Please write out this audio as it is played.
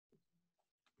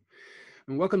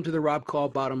and welcome to the Rob Call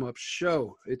Bottom Up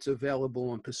Show. It's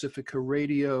available on Pacifica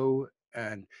Radio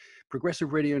and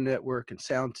Progressive Radio Network and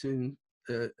SoundCloud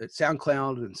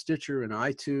and Stitcher and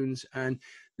iTunes, and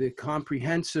the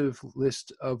comprehensive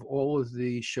list of all of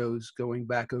the shows going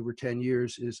back over 10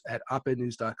 years is at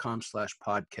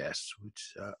opednews.com/podcasts,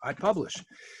 which I publish,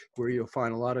 where you'll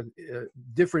find a lot of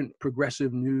different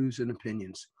progressive news and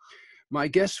opinions. My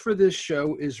guest for this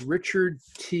show is Richard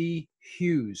T.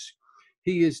 Hughes.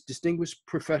 He is Distinguished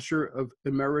Professor of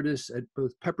Emeritus at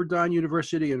both Pepperdine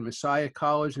University and Messiah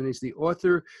College, and he's the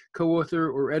author,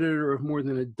 co-author, or editor of more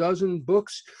than a dozen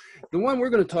books. The one we're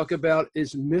going to talk about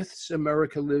is Myths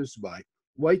America Lives By,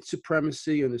 White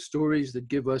Supremacy and the Stories That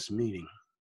Give Us Meaning.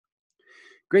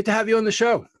 Great to have you on the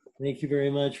show. Thank you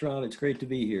very much, Rob. It's great to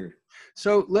be here.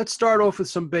 So let's start off with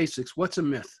some basics. What's a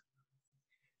myth?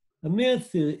 A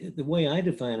myth, the way I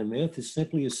define a myth, is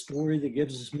simply a story that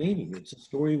gives us meaning. It's a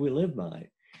story we live by.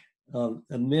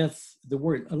 A myth, a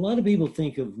lot of people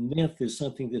think of myth as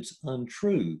something that's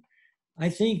untrue. I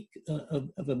think of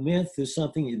a myth as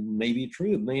something that may be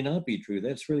true, it may not be true.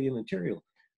 That's really immaterial.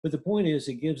 But the point is,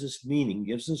 it gives us meaning,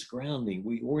 gives us grounding.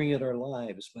 We orient our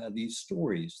lives by these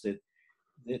stories that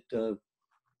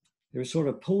they're sort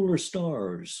of polar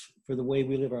stars for the way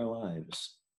we live our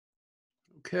lives.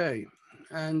 Okay.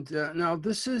 And now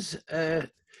this is the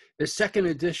second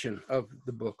edition of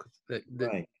the book that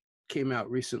Right. came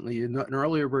out recently. An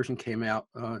earlier version came out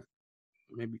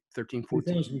maybe 13,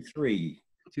 14. 2003.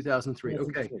 2003.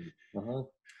 Okay. Uh-huh.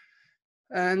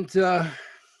 And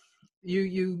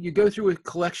you go through a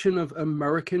collection of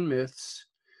American myths,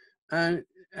 but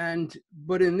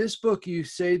in this book you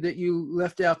say that you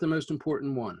left out the most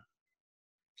important one.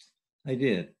 I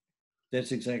did.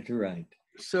 That's exactly right.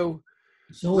 So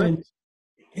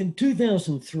in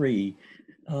 2003,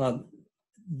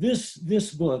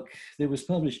 this book that was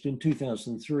published in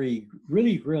 2003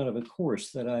 really grew out of a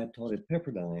course that I taught at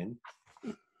Pepperdine.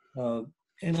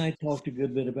 And I talked a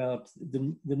good bit about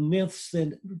the myths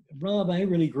that, Rob, I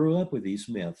really grew up with these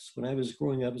myths. When I was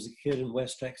growing up as a kid in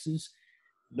West Texas,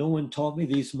 no one taught me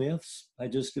these myths. I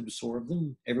just absorbed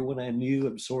them. Everyone I knew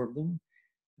absorbed them.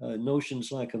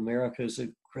 Notions like America is a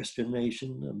Christian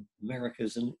nation, America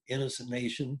is an innocent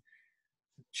nation,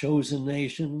 chosen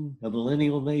nation, a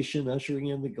millennial nation, ushering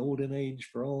in the golden age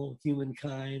for all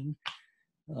humankind.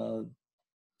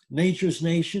 Nature's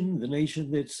nation, the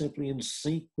nation that's simply in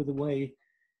sync with the way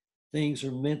things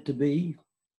are meant to be.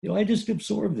 I just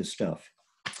absorbed this stuff.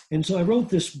 And so I wrote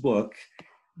this book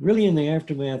really in the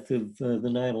aftermath of the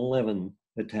 9/11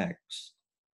 attacks.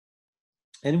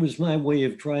 And it was my way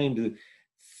of trying to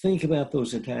think about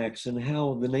those attacks and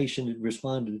how the nation had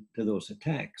responded to those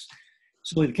attacks.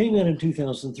 So it came out in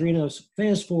 2003. Now,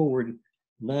 fast forward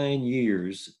 9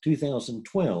 years,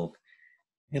 2012,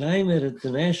 and I met at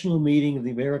the national meeting of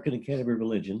the American Academy of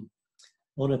Religion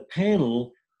on a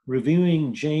panel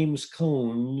reviewing James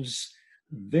Cone's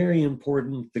very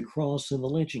important The Cross and the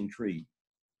Lynching Tree.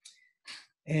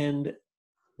 And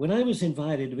when I was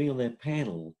invited to be on that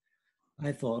panel,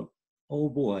 I thought, oh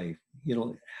boy,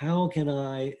 how can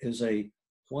I, as a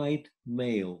white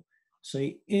male,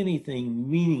 say anything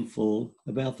meaningful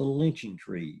about the lynching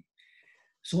tree?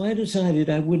 So I decided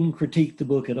I wouldn't critique the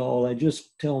book at all. I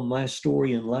just tell my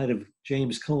story in light of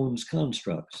James Cone's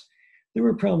constructs. There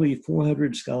were probably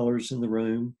 400 scholars in the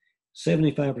room.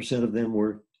 75% of them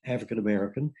were African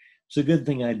American. It's a good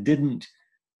thing I didn't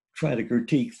try to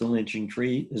critique the lynching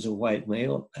tree as a white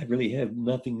male. I really have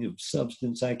nothing of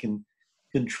substance I can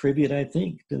contribute, I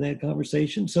think, to that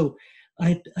conversation. So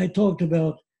I talked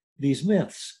about these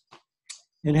myths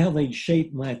and how they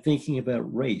shaped my thinking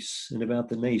about race and about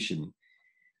the nation.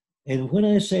 And when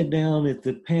I sat down at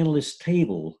the panelist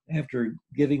table after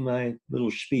giving my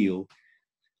little spiel,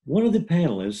 one of the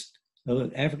panelists,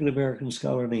 an African-American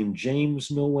scholar named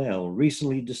James Noel,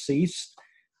 recently deceased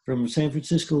from San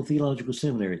Francisco Theological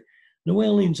Seminary,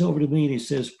 Noel leans over to me and he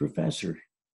says, "Professor,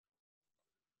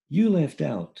 you left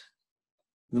out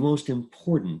the most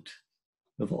important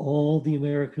of all the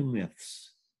American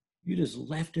myths. You just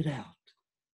left it out."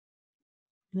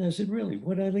 And I said, "Really?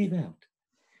 What did I leave out?"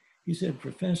 He said,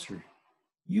 "Professor,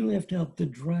 you left out the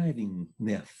driving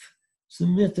myth. It's the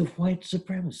myth of white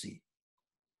supremacy."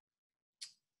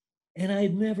 And I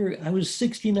was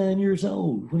 69 years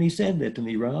old when he said that to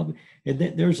me, Rob, and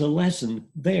there's a lesson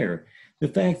there. The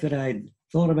fact that I'd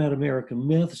thought about American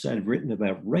myths, I'd written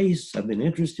about race, I've been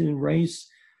interested in race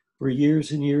for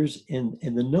years and years, and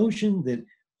the notion that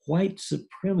white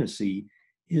supremacy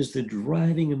is the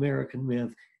driving American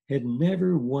myth had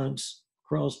never once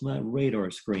crossed my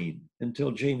radar screen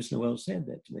until James Noel said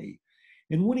that to me.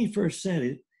 And when he first said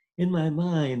it, in my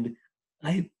mind,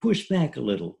 I pushed back a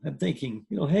little. I'm thinking,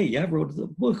 hey, I wrote a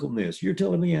book on this. You're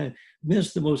telling me I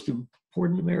missed the most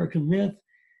important American myth?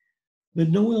 But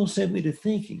Noel set me to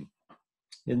thinking.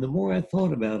 And the more I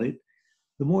thought about it,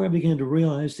 the more I began to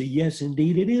realize that, yes,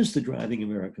 indeed, it is the driving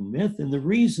American myth. And the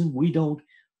reason we don't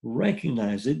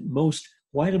recognize it, most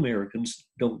white Americans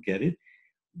don't get it,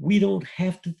 we don't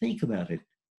have to think about it.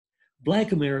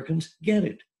 Black Americans get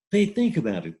it. They think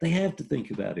about it. They have to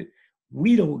think about it.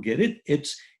 We don't get it.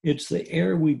 It's the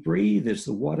air we breathe. It's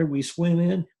the water we swim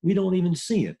in. We don't even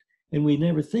see it. And we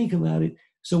never think about it.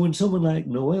 So when someone like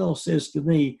Noel says to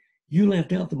me, you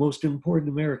left out the most important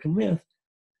American myth,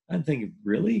 I'm thinking,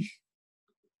 really?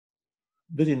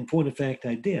 But in point of fact,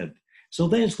 I did. So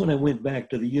that's when I went back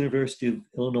to the University of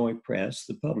Illinois Press,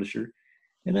 the publisher,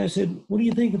 and I said, what do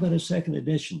you think about a second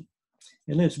edition?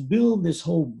 And let's build this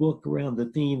whole book around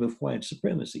the theme of white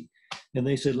supremacy. And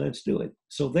they said, let's do it.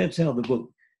 So that's how the book,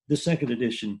 the second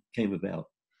edition, came about.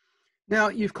 Now,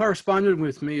 you've corresponded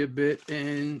with me a bit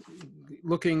in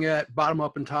looking at bottom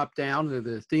up and top down,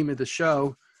 the theme of the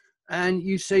show, and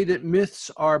you say that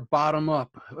myths are bottom up.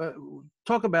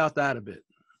 Talk about that a bit.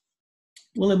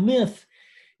 Well, a myth,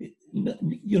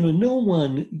 no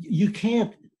one, you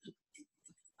can't,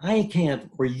 I can't,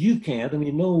 or you can't,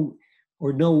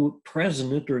 no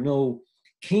president or no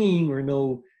king or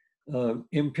no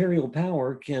imperial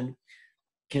power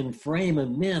can frame a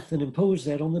myth and impose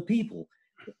that on the people.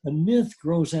 A myth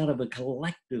grows out of a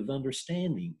collective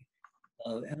understanding,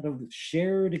 out of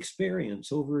shared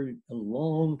experience over a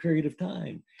long period of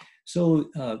time. So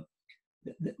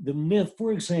the myth,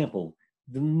 for example,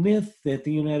 the myth that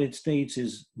the United States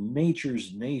is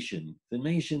nature's nation, the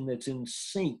nation that's in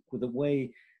sync with the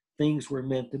way things were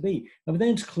meant to be.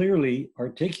 That's clearly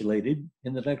articulated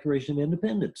in the Declaration of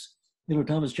Independence.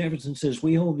 Thomas Jefferson says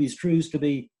we hold these truths to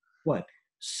be what?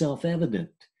 Self-evident,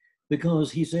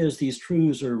 because he says these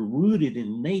truths are rooted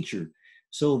in nature.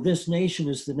 So this nation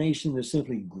is the nation that's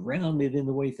simply grounded in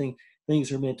the way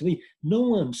things are meant to be. No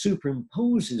one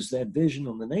superimposes that vision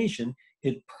on the nation.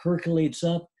 It percolates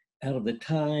up out of the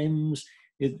times.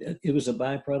 It was a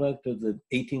byproduct of the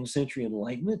 18th century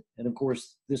Enlightenment. And of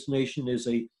course, this nation is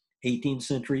a 18th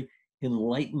century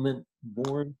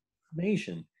Enlightenment-born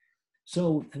nation.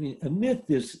 So, a myth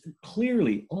is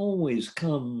clearly always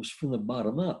comes from the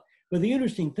bottom up. But the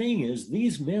interesting thing is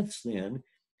these myths then,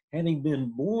 having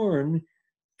been born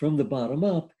from the bottom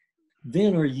up,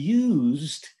 then are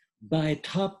used by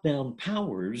top-down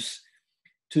powers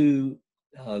to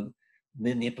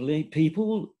manipulate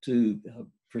people, to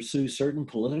pursue certain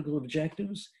political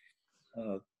objectives.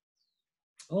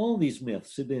 All these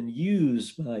myths have been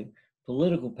used by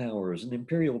political powers and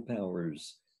imperial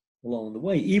powers along the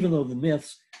way, even though the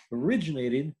myths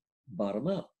originated bottom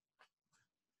up.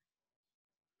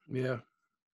 Yeah.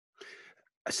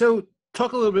 So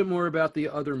talk a little bit more about the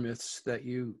other myths that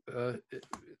you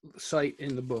cite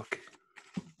in the book.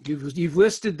 You've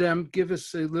listed them. Give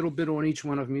us a little bit on each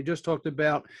one of them. You just talked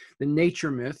about the nature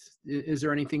myth. Is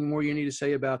there anything more you need to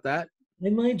say about that? I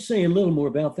might say a little more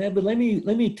about that, but let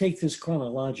me take this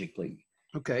chronologically.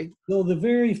 Okay. So the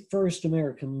very first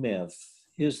American myth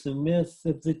is the myth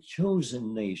of the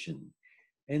chosen nation.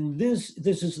 And this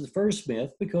is the first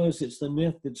myth because it's the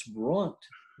myth that's brought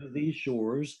to these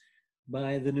shores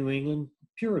by the New England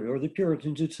Puritans, or the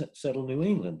Puritans who settled New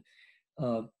England.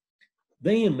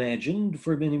 They imagined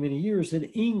for many, many years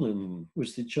that England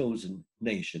was the chosen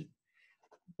nation.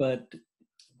 But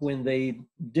when they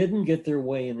didn't get their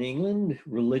way in England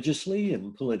religiously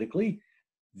and politically,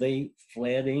 they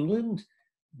fled England.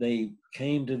 They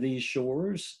came to these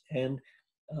shores. And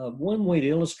one way to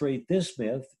illustrate this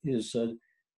myth is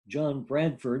John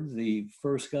Bradford, the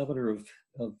first governor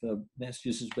of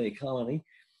Massachusetts Bay Colony,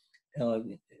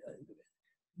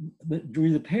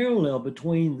 drew the parallel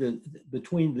between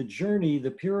the journey the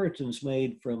Puritans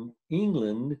made from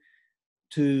England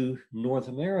to North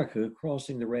America,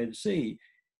 crossing the Red Sea,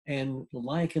 and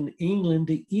likened England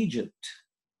to Egypt.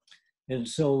 And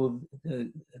so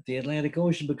the Atlantic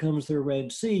Ocean becomes the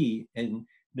Red Sea, and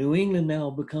New England now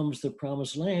becomes the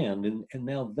promised land, and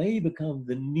now they become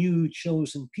the new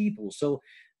chosen people. So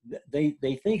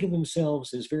they think of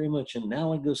themselves as very much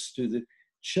analogous to the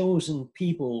chosen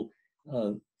people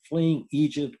fleeing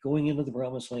Egypt, going into the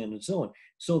promised land, and so on.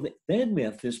 So that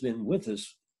myth has been with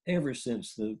us ever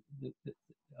since the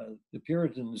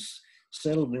Puritans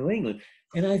settled New England.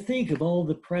 And I think of all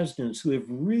the presidents who have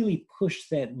really pushed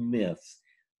that myth.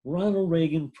 Ronald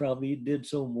Reagan probably did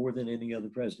so more than any other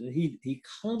president. He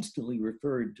constantly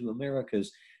referred to America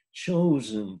as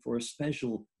chosen for a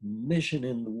special mission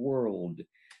in the world.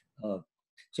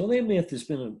 So that myth has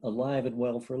been alive and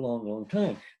well for a long, long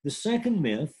time. The second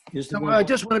myth is the So one I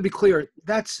just want to be clear.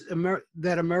 That's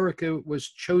that America was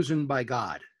chosen by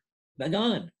God. by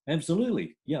God.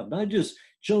 Absolutely. Yeah, not just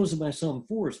chosen by some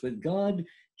force, but God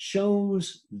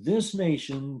chose this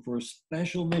nation for a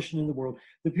special mission in the world.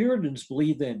 The Puritans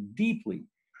believed that deeply.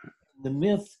 The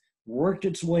myth worked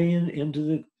its way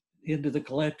into the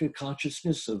collective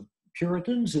consciousness of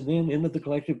Puritans and then into the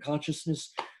collective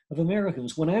consciousness of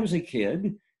Americans. When I was a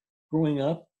kid growing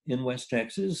up in West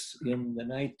Texas in the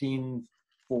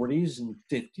 1940s and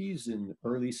 50s and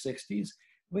early 60s,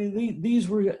 I mean, these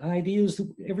were ideas that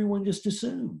everyone just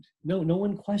assumed. No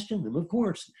one questioned them. Of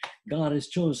course, God has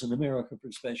chosen America for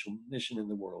a special mission in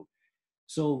the world.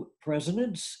 So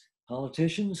presidents,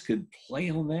 politicians could play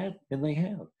on that, and they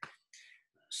have.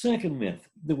 Second myth,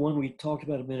 the one we talked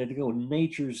about a minute ago,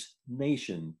 nature's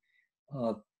nation.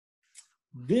 Uh,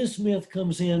 this myth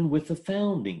comes in with the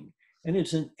founding, and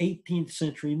it's an 18th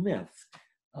century myth.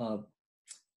 Uh,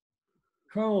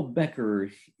 Carl Becker,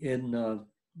 in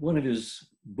one of his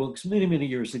books many, many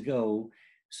years ago,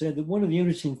 said that one of the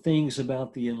interesting things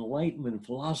about the Enlightenment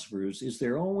philosophers is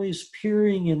they're always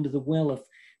peering into the well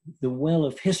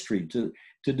of history to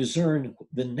discern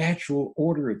the natural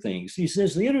order of things. He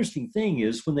says the interesting thing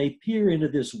is when they peer into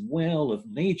this well of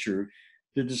nature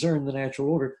to discern the natural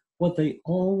order, what they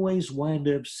always wind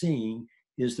up seeing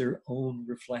is their own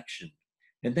reflection.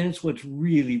 And that's what's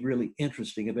really, really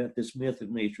interesting about this myth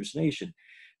of nature's nation.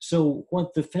 So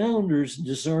what the founders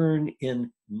discern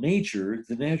in nature,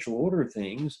 the natural order of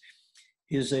things,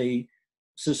 is a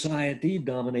society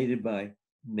dominated by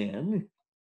men,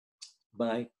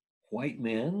 by white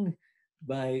men,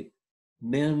 by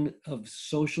men of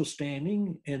social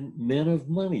standing and men of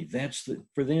money. That's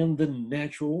for them the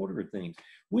natural order of things.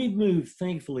 We've moved,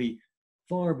 thankfully,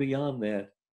 far beyond that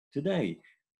today.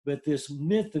 But this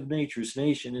myth of nature's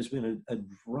nation has been a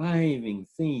driving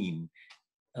theme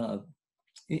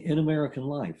in American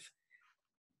life.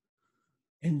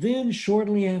 And then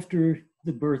shortly after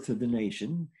the birth of the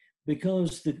nation,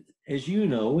 because as you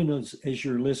know, and as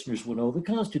your listeners will know, the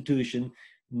Constitution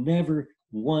never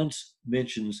once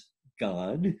mentions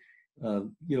God.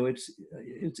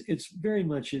 It's very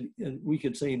much we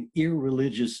could say an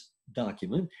irreligious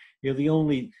document.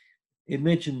 It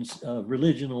mentions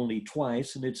religion only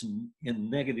twice, and it's in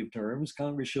negative terms.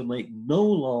 Congress shall make no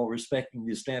law respecting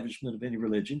the establishment of any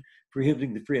religion,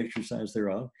 prohibiting the free exercise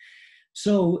thereof.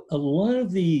 So a lot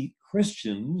of the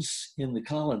Christians in the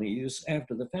colonies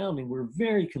after the founding were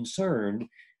very concerned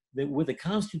that with a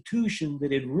constitution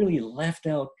that had really left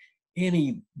out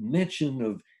any mention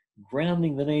of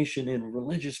grounding the nation in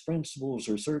religious principles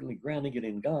or certainly grounding it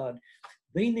in God,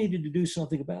 they needed to do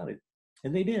something about it.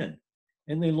 And they did.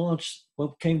 And they launched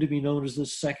what came to be known as the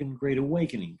Second Great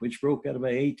Awakening, which broke out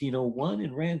about 1801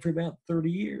 and ran for about 30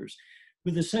 years.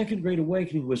 But the Second Great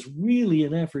Awakening was really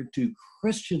an effort to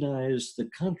Christianize the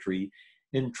country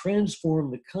and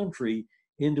transform the country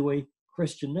into a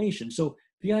Christian nation. So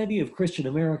the idea of Christian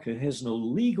America has no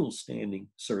legal standing,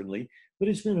 certainly, but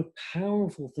it's been a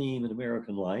powerful theme in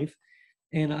American life.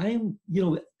 And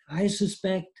I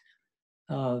suspect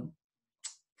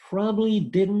probably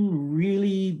didn't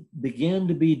really begin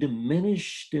to be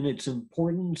diminished in its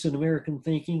importance in American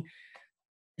thinking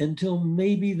until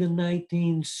maybe the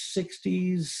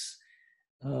 1960s,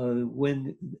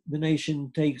 when the nation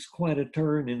takes quite a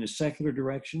turn in a secular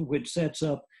direction, which sets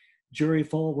up Jerry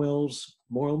Falwell's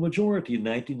moral majority in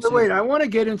 1960. Wait, I want to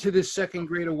get into this Second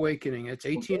Great Awakening. It's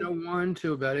 1801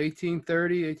 to about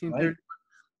 1830. Right.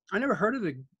 I never heard of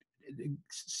the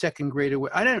Second Great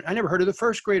Awakening. I never heard of the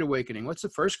First Great Awakening. What's the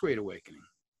First Great Awakening?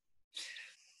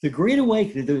 The Great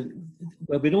Awakening,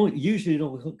 we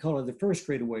don't call it the First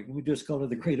Great Awakening. We just call it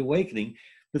the Great Awakening.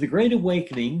 But the Great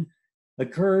Awakening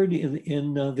occurred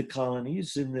in the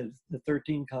colonies, in the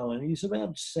 13 colonies,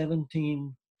 about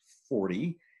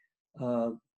 1740.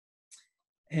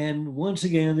 And once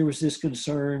again, there was this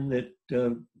concern that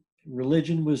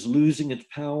religion was losing its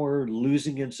power,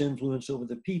 losing its influence over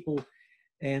the people.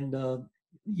 And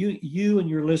you and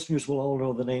your listeners will all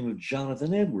know the name of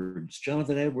Jonathan Edwards.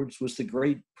 Jonathan Edwards was the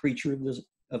great preacher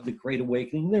of the Great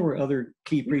Awakening. There were other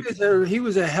key preachers. He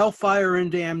was a hellfire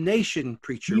and damnation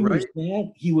preacher, right?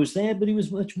 He was that, but he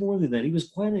was much more than that. He was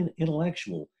quite an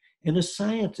intellectual and a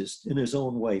scientist in his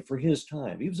own way for his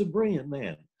time. He was a brilliant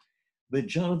man. But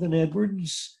Jonathan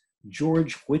Edwards,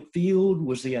 George Whitefield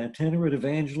was the itinerant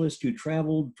evangelist who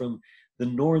traveled from the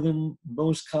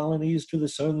northernmost colonies to the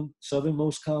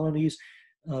southernmost colonies,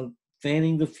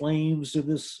 fanning the flames of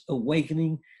this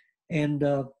awakening. And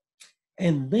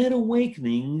that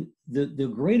awakening,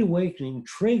 the Great Awakening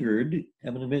triggered,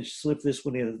 I'm going to slip this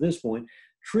one in at this point,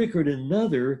 triggered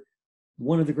another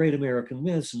one of the great American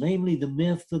myths, namely the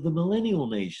myth of the millennial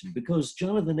nation, because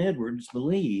Jonathan Edwards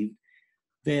believed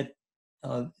that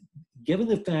given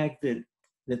the fact that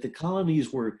the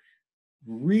colonies were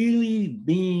really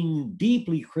being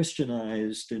deeply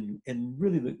Christianized and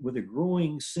really with a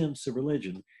growing sense of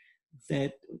religion,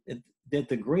 that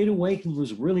the Great Awakening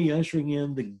was really ushering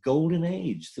in the golden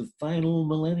age, the final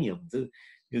millennium, the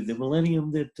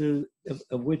millennium that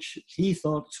of which he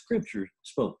thought Scripture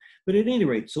spoke. But at any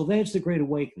rate, so that's the Great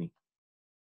Awakening.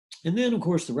 And then, of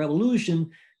course, the Revolution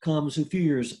comes a few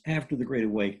years after the Great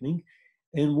Awakening,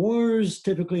 and wars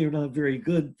typically are not very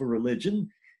good for religion.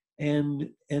 And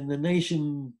the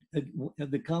nation,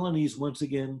 the colonies, once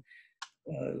again,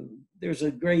 there's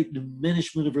a great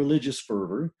diminishment of religious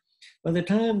fervor. By the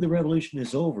time the revolution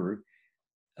is over,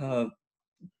 a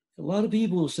lot of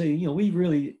people will say, we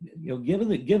really, given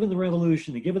the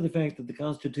revolution and given the fact that the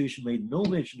Constitution made no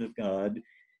mention of God,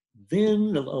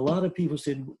 then a lot of people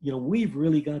said, we've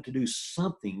really got to do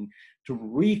something to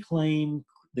reclaim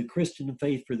the Christian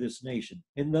faith for this nation.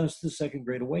 And thus the Second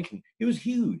Great Awakening. It was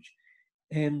huge.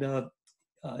 And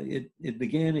it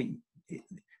began,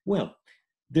 well,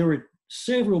 there were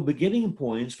several beginning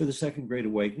points for the Second Great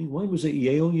Awakening. One was at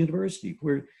Yale University,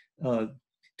 where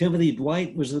Timothy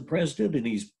Dwight was the president, and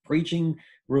he's preaching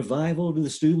revival to the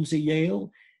students at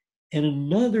Yale. And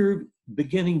another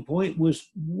beginning point was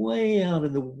way out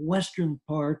in the western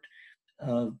part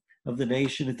of the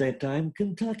nation at that time,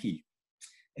 Kentucky.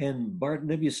 And Barton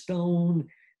W. Stone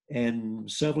and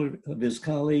several of his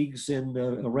colleagues in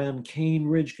around Cane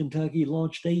Ridge, Kentucky,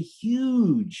 launched a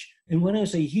huge, and when I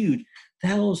say huge,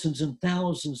 thousands and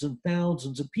thousands and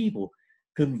thousands of people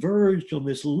converged on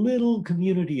this little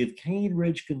community of Cane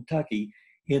Ridge, Kentucky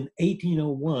in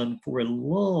 1801 for a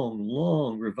long,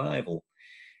 long revival.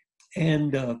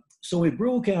 And so it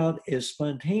broke out as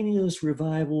spontaneous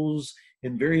revivals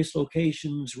in various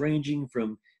locations ranging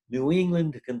from New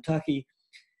England to Kentucky.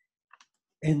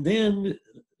 And then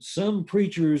some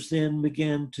preachers then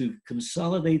began to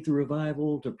consolidate the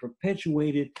revival, to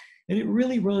perpetuate it, and it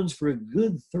really runs for a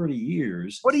good 30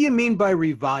 years. What do you mean by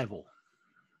revival?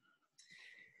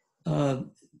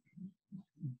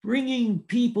 Bringing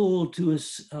people to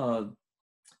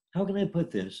how can I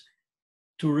put this?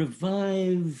 To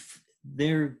revive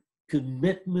their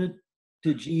commitment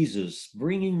to Jesus,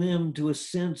 bringing them to a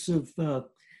sense of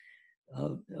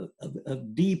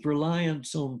deep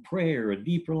reliance on prayer, a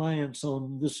deep reliance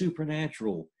on the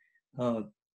supernatural,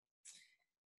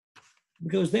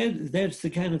 because that's the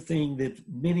kind of thing that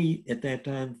many at that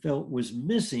time felt was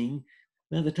missing.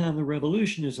 By the time the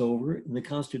revolution is over and the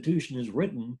Constitution is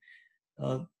written,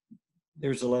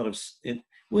 there's a lot of it.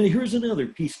 Well, here's another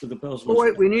piece to the puzzle. Oh,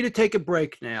 wait, we need to take a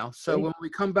break now. So when we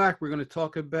come back, we're going to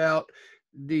talk about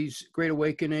these Great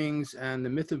Awakenings and the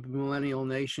myth of the millennial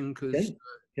nation, because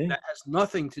that has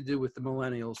nothing to do with the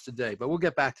millennials today. But we'll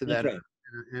get back to that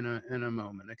in a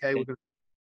moment. Okay, we're going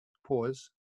to pause.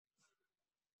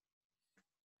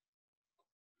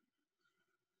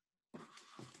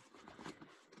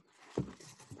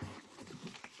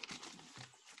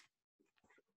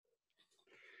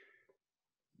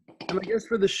 And my guest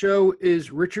for the show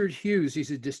is Richard Hughes.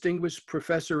 He's a distinguished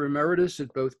professor emeritus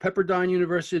at both Pepperdine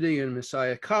University and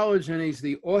Messiah College, and he's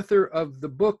the author of the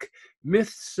book,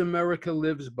 Myths America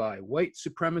Lives By, White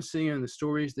Supremacy and the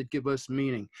Stories That Give Us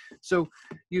Meaning. So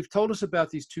you've told us about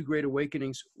these two Great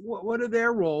Awakenings. What are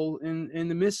their role in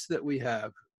the myths that we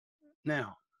have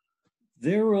now?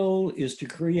 Their role is to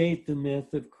create the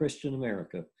myth of Christian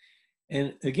America.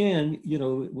 And again,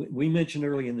 we mentioned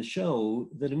early in the show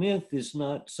that a myth is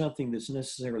not something that's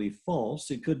necessarily false.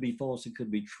 It could be false, it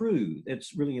could be true.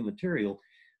 That's really immaterial.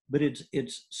 But it's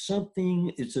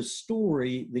a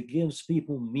story that gives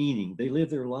people meaning. They live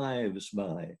their lives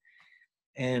by.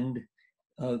 And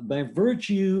by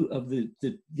virtue of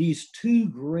these two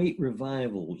great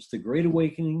revivals, the Great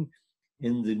Awakening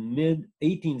in the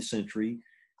mid-18th century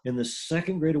and the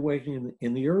Second Great Awakening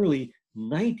in the early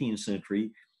 19th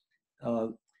century,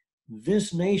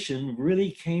 this nation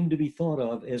really came to be thought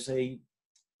of as a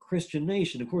Christian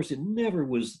nation. Of course, it never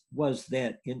was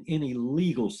that in any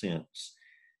legal sense.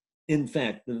 In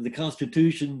fact, the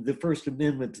Constitution, the First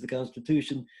Amendment to the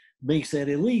Constitution, makes that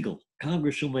illegal.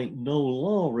 Congress shall make no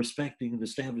law respecting the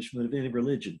establishment of any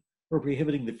religion or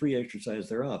prohibiting the free exercise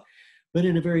thereof. But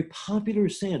in a very popular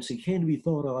sense, it came to be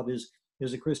thought of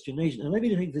as a Christian nation. And let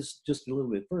me take this just a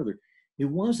little bit further. It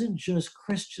wasn't just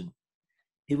Christian.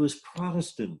 It was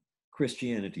Protestant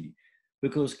Christianity,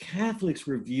 because Catholics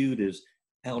were viewed as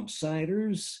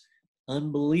outsiders,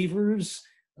 unbelievers.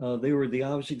 They were the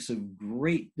objects of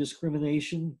great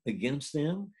discrimination against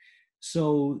them.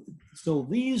 So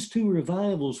these two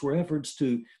revivals were efforts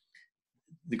to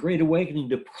the Great Awakening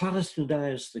to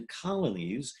Protestantize the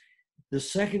colonies, the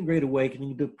Second Great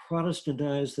Awakening to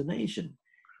Protestantize the nation.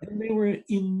 And they were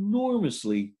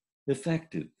enormously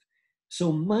effective.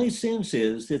 So my sense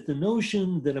is that the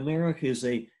notion that America is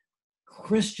a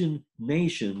Christian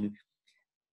nation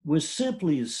was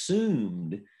simply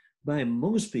assumed by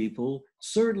most people,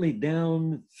 certainly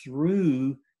down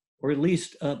through, or at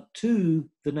least up to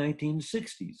the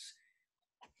 1960s.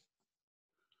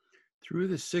 Through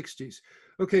the 60s.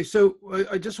 Okay, so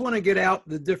I just want to get out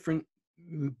the different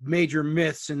major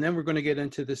myths, and then we're going to get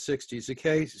into the 60s,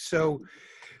 okay? So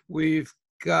we've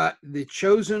got the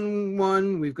chosen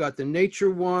one, we've got the nature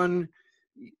one,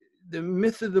 the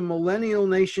myth of the millennial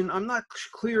nation. I'm not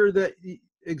clear that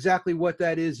exactly what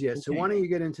that is yet. Okay. So why don't you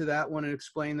get into that one and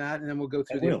explain that, and then we'll go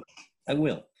through I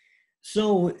will.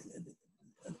 So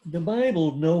the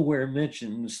Bible nowhere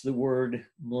mentions the word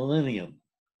millennium,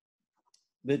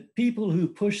 but people who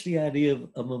push the idea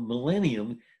of a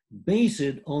millennium base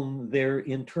it on their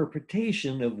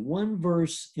interpretation of one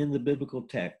verse in the biblical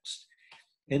text.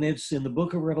 And it's in the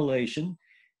book of Revelation.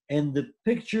 And the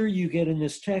picture you get in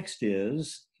this text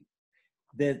is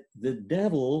that the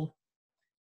devil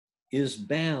is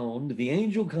bound. The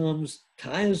angel comes,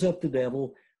 ties up the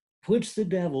devil, puts the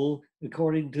devil,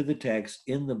 according to the text,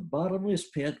 in the bottomless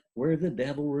pit where the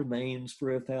devil remains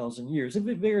for 1,000 years. It's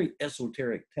a very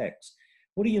esoteric text.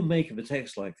 What do you make of a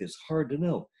text like this? Hard to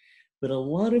know. But a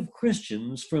lot of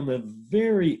Christians from a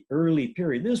very early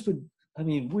period, this would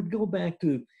go back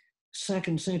to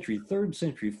 2nd century, 3rd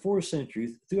century, 4th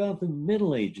century, throughout the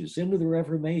Middle Ages, into the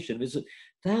Reformation. It's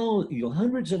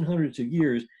hundreds and hundreds of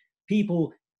years,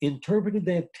 people interpreted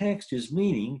that text as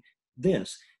meaning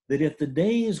this, that if the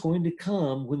day is going to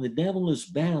come when the devil is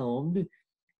bound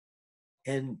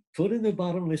and put in the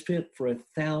bottomless pit for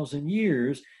 1,000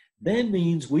 years, that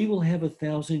means we will have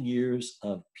 1,000 years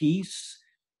of peace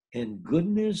and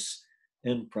goodness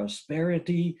and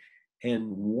prosperity,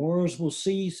 and wars will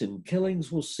cease, and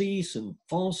killings will cease, and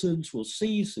falsehoods will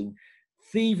cease, and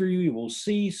thievery will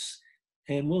cease,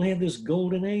 and we'll have this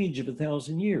golden age of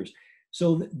 1,000 years.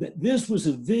 So this was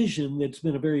a vision that's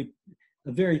been a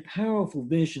very powerful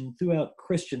vision throughout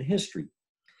Christian history.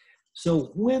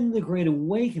 So when the Great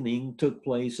Awakening took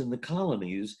place in the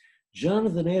colonies,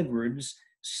 Jonathan Edwards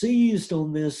seized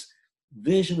on this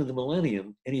vision of the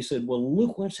millennium, and he said, well,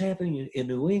 look what's happening in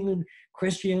New England.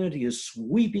 Christianity is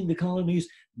sweeping the colonies.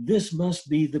 This must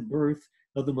be the birth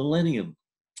of the millennium.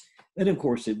 And of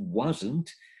course it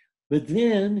wasn't. But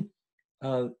then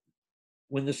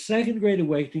when the Second Great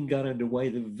Awakening got underway,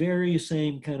 the very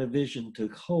same kind of vision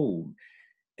took hold.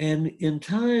 And in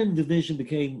time, the vision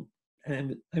became,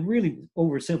 and I'm really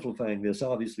oversimplifying this,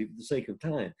 obviously, for the sake of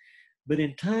time, but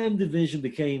in time, the vision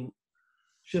became,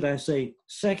 should I say,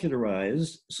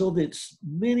 secularized, so that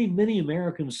many, many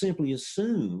Americans simply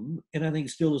assume, and I think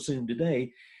still assume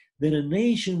today, that a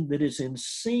nation that is in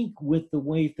sync with the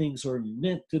way things are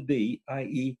meant to be,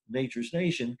 i.e. nature's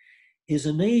nation, is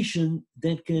a nation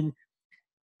that can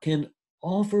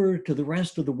offer to the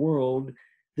rest of the world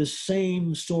the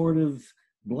same sort of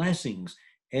blessings.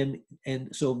 And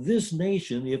so this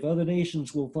nation, if other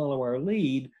nations will follow our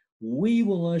lead, we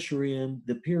will usher in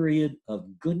the period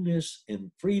of goodness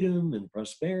and freedom and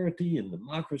prosperity and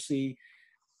democracy.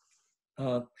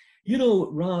 Rob,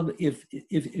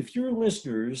 if your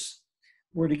listeners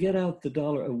were to get out a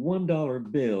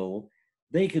 $1 bill,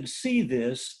 they could see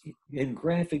this in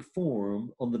graphic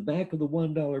form on the back of the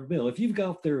 $1 bill. If you've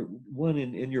got their one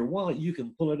in your wallet, you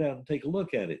can pull it out and take a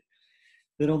look at it.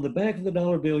 Then on the back of the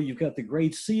dollar bill, you've got the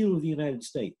Great Seal of the United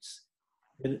States.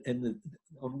 And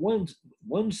on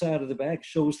one side of the back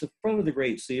shows the front of the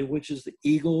Great Seal, which is the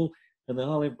eagle and the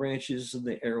olive branches and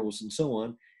the arrows and so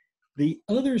on. The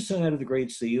other side of the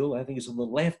Great Seal, I think is on the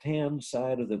left-hand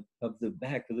side of the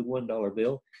back of the $1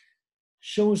 bill,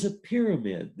 shows a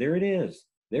pyramid. There it is.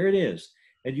 There it is.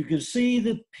 And you can see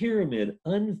the pyramid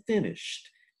unfinished.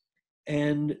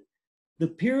 And the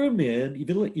pyramid,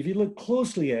 if you look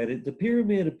closely at it, the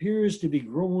pyramid appears to be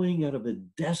growing out of a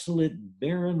desolate,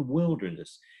 barren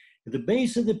wilderness. At the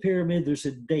base of the pyramid, there's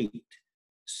a date,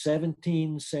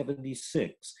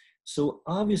 1776. So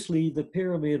obviously the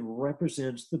pyramid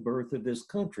represents the birth of this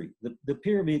country. The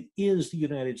pyramid is the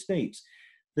United States.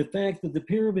 The fact that the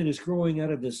pyramid is growing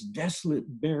out of this desolate,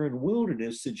 barren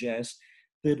wilderness suggests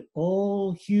that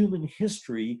all human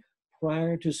history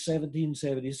prior to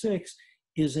 1776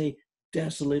 is a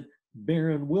desolate,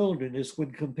 barren wilderness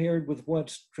when compared with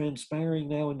what's transpiring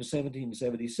now in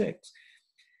 1776.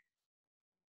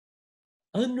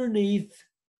 Underneath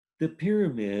the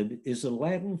pyramid is a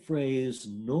Latin phrase,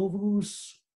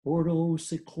 novus ordo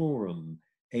seclorum,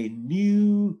 a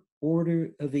new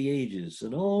order of the ages,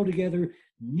 an altogether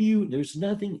new, there's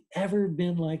nothing ever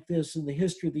been like this in the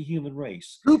history of the human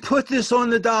race. Who put this on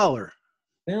the dollar?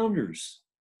 Founders.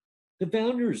 The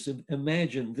founders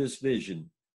imagined this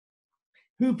vision.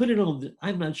 Who put it on?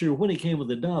 I'm not sure when it came with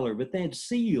the dollar, but that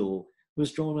seal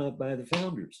was drawn up by the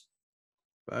founders.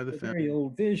 By the very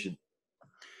old vision.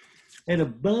 And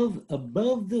above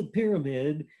the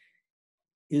pyramid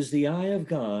is the eye of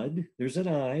God. There's an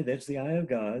eye, that's the eye of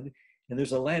God. And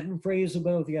there's a Latin phrase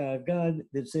above the eye of God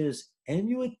that says,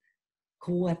 annuit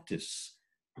coeptis,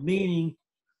 meaning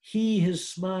he has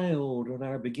smiled on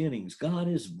our beginnings. God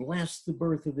has blessed the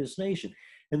birth of this nation.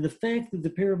 And the fact that the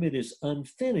pyramid is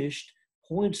unfinished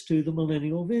points to the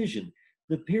millennial vision.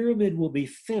 The pyramid will be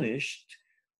finished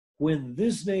when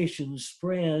this nation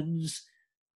spreads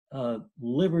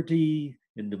liberty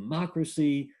and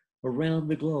democracy around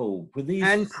the globe.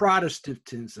 And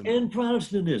Protestantism. And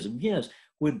Protestantism, yes.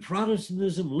 When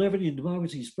Protestantism, liberty, and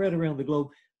democracy spread around the globe,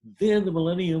 then the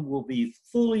millennium will be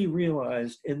fully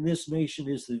realized, and this nation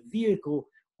is the vehicle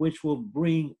which will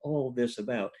bring all this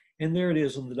about. And there it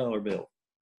is on the dollar bill.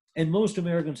 And most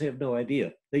Americans have no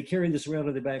idea. They carry this around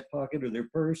in their back pocket or their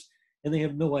purse, and they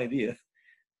have no idea.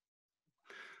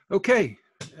 Okay,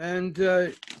 and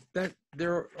that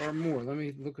there are more. Let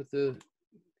me look at the.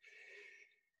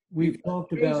 We've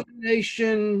talked about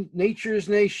nation, nature's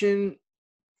nation,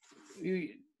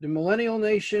 the millennial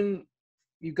nation.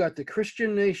 You've got the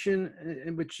Christian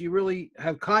nation, which you really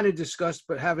have kind of discussed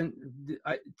but haven't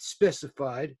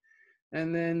specified,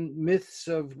 and then myths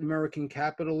of American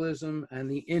capitalism and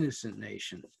the innocent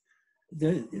nation.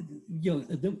 The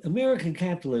American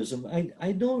capitalism,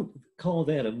 I don't call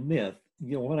that a myth.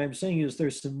 What I'm saying is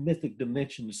there's some mythic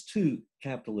dimensions to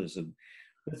capitalism.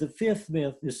 But the fifth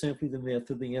myth is simply the myth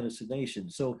of the innocent nation.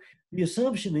 So the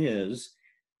assumption is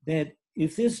that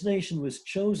if this nation was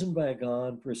chosen by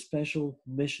God for a special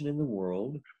mission in the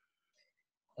world,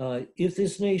 if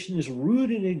this nation is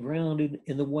rooted and grounded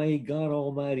in the way God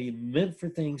Almighty meant for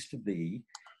things to be,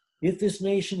 if this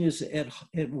nation is at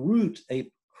root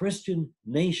a Christian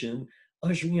nation,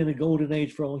 ushering in a golden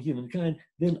age for all humankind,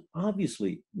 then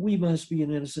obviously we must be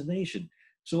an innocent nation.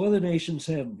 So other nations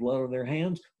have blood on their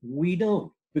hands. We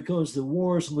don't, because the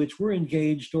wars in which we're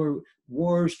engaged are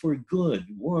wars for good,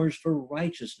 wars for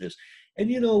righteousness. And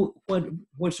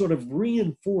what sort of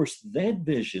reinforced that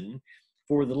vision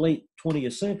for the late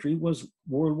 20th century was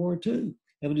World War II.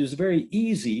 I mean, it was very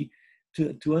easy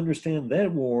to understand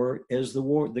that war as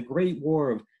the great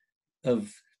war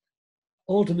of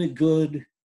ultimate good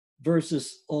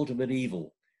versus ultimate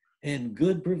evil. And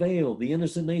good prevailed, the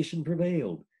innocent nation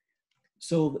prevailed.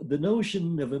 So the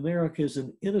notion of America as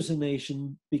an innocent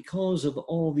nation, because of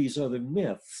all these other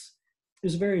myths,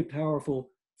 is a very powerful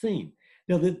theme.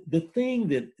 Now, the thing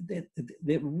that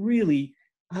really,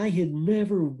 I had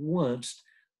never once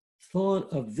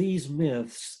thought of these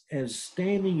myths as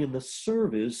standing in the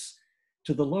service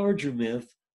to the larger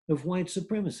myth of white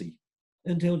supremacy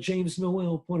until James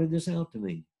Noel pointed this out to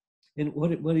me. And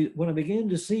what I began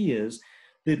to see is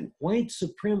that white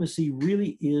supremacy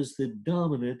really is the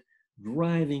dominant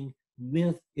driving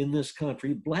myth in this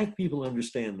country. Black people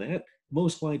understand that.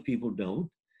 Most white people don't.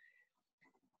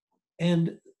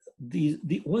 And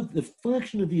what the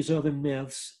function of these other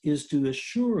myths is to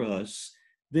assure us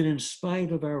that in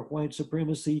spite of our white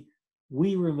supremacy,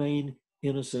 we remain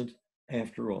innocent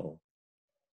after all.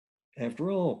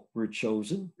 After all, we're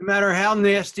chosen. No matter how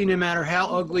nasty, no matter how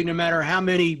ugly, no matter how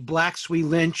many blacks we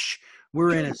lynch,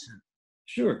 we're innocent.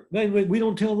 Sure. We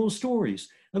don't tell those stories.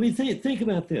 I mean, think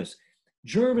about this.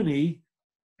 Germany,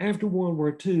 after World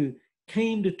War II,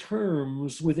 came to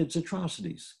terms with its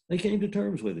atrocities. They came to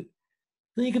terms with it.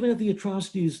 Think about the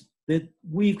atrocities that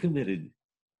we've committed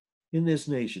in this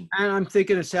nation. And I'm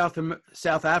thinking of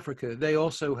South Africa. They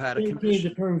also had a commission. They came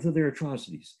to terms with their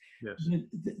atrocities. Yes.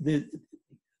 The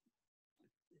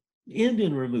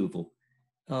Indian removal,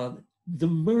 the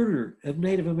murder of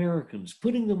Native Americans,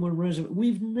 putting them on reservations.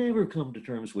 We've never come to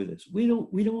terms with this. We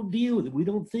don't deal with it. We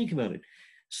don't think about it.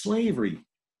 Slavery,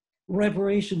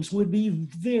 reparations would be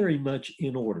very much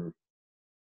in order.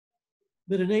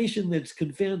 But a nation that's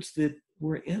convinced that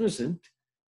we're innocent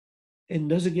and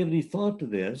doesn't give any thought to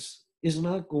this is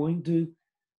not going to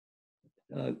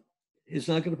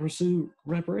pursue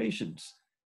reparations.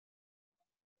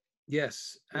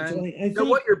 Yes. And so I think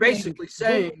what you're basically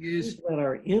saying is that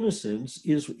our innocence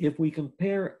is, if we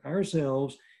compare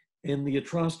ourselves and the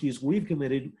atrocities we've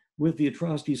committed with the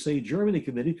atrocities, say, Germany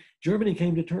committed, Germany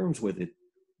came to terms with it.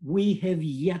 We have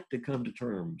yet to come to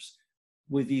terms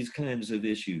with these kinds of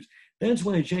issues. That's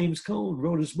why James Cone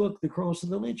wrote his book, The Cross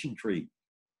and the Lynching Tree.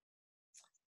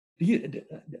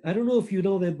 I don't know if you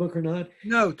know that book or not.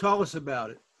 No, tell us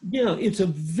about it. Yeah, it's a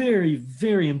very,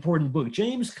 very important book.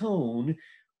 James Cone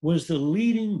was the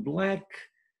leading Black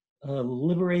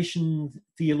liberation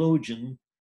theologian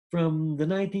from the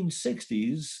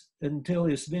 1960s until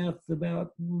his death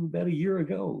about a year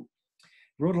ago.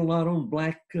 Wrote a lot on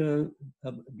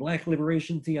Black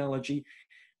liberation theology.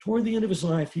 Toward the end of his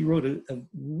life, he wrote a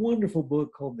wonderful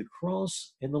book called The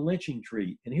Cross and the Lynching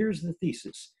Tree. And here's the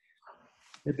thesis: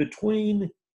 that between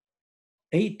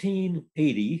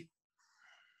 1880,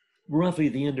 roughly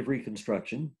the end of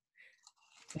Reconstruction,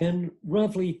 and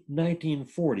roughly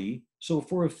 1940, so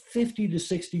for a 50 to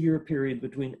 60 year period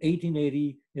between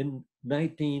 1880 and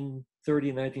 1930,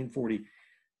 1940,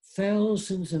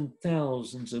 thousands and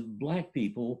thousands of Black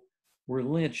people were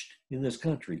lynched in this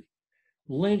country.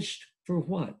 Lynched for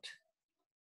what?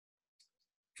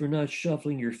 For not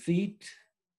shuffling your feet,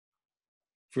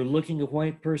 for looking a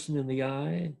white person in the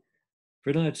eye,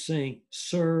 for not saying,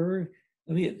 sir.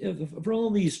 I mean, for all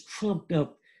these trumped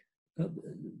up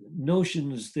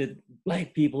notions that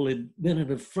Black people had been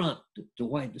an affront to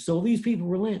white. So these people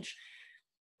were lynched.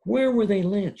 Where were they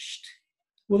lynched?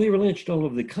 Well, they were lynched all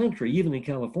over the country, even in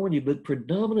California, but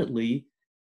predominantly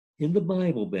in the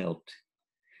Bible Belt.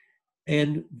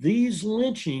 And these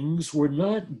lynchings were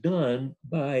not done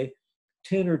by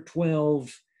 10 or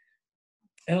 12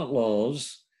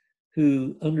 outlaws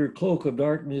who, under cloak of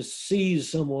darkness,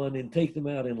 seize someone and take them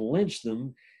out and lynch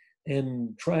them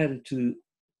and try to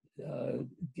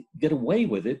get away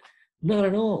with it. Not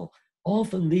at all.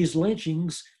 Often these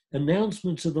lynchings,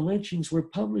 announcements of the lynchings, were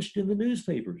published in the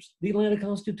newspapers. The Atlanta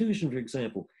Constitution, for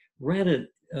example, ran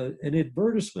an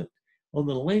advertisement on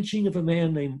the lynching of a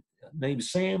man named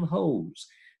Sam Hose.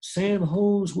 Sam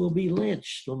Hose will be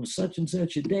lynched on such and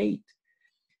such a date.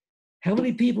 How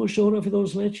many people showed up for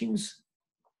those lynchings?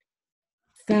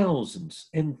 Thousands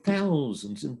and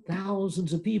thousands and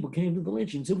thousands of people came to the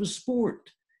lynchings. It was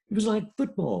sport. It was like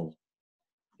football.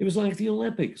 It was like the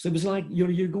Olympics. It was like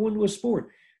you're going to a sport.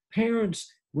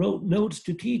 Parents wrote notes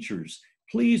to teachers.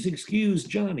 Please excuse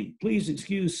Johnny. Please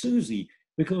excuse Susie,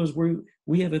 because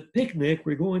we have a picnic.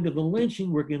 We're going to the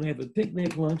lynching. We're going to have a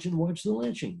picnic lunch and watch the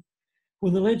lynching.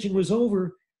 When the lynching was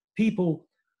over, people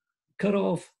cut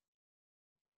off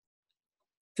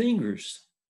fingers,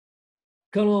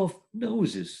 cut off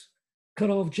noses, cut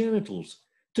off genitals,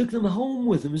 took them home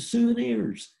with them as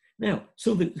souvenirs. Now,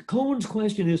 so the Cohen's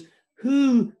question is,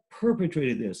 who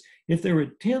perpetrated this? If there were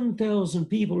 10,000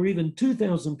 people or even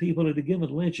 2,000 people at a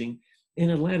given lynching in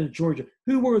Atlanta, Georgia,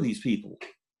 who were these people?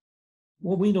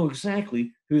 Well, we know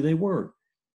exactly who they were.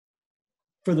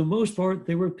 For the most part,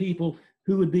 they were people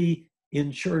who would be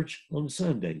in church on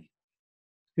Sunday,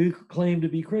 who claimed to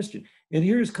be Christian. And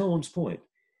here's Cohen's point.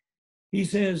 He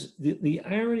says the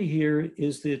irony here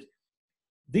is that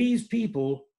these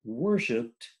people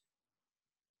worshiped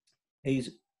a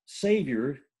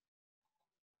savior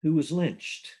who was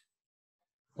lynched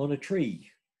on a tree,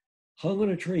 hung on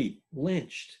a tree,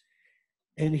 lynched.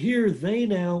 And here they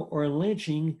now are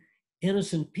lynching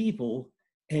innocent people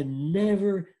and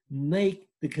never make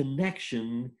the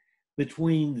connection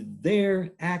between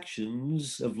their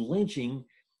actions of lynching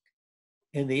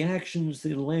and the actions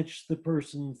that lynched the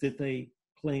person that they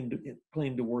claim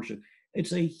to worship.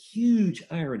 It's a huge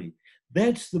irony.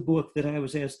 That's the book that I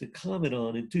was asked to comment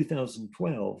on in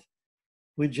 2012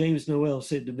 when James Noel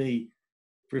said to me,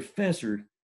 "Professor,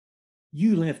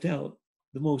 you left out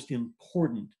the most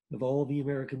important of all the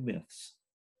American myths."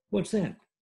 What's that?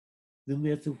 The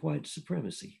myth of white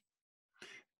supremacy.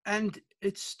 And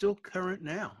it's still current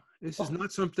now. This is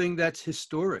not something that's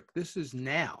historic. This is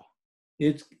now.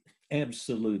 It's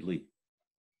absolutely.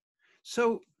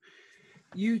 So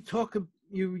you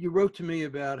wrote to me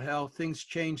about how things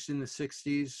changed in the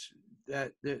 60s,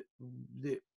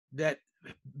 that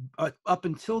up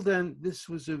until then, this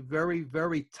was a very,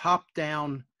 very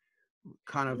top-down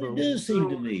kind of It does seem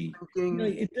to me.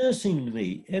 It does seem to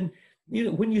me. And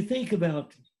when you think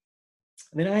about,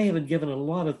 I mean, I haven't given a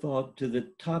lot of thought to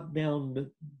the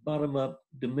top-down, bottom-up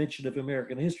dimension of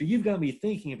American history. You've got me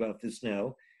thinking about this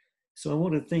now, so I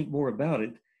want to think more about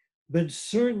it. But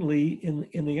certainly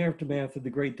in the aftermath of the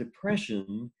Great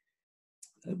Depression,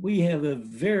 we have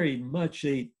very much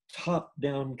a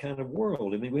top-down kind of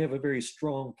world. I mean, we have a very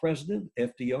strong president,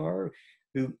 FDR,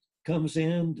 who comes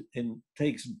in and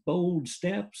takes bold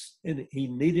steps, and he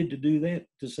needed to do that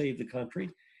to save the country.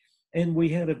 And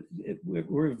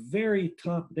we're a very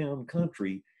top-down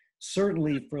country,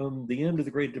 certainly from the end of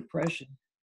the Great Depression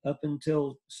up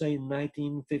until, say,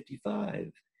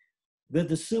 1955. that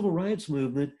the civil rights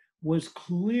movement was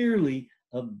clearly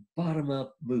a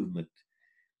bottom-up movement.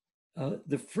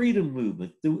 The freedom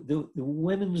movement, the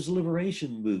women's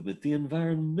liberation movement, the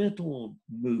environmental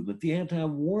movement, the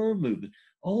anti-war movement,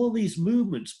 all these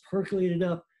movements percolated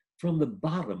up from the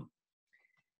bottom,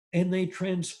 and they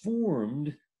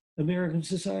transformed American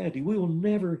society. We will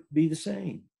never be the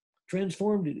same.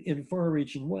 Transformed it in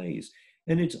far-reaching ways.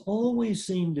 And it's always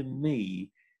seemed to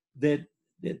me that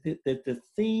the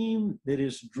theme that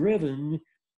has driven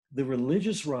the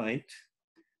religious right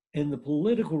and the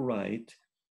political right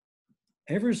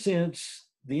ever since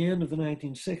the end of the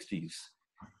 1960s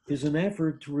is an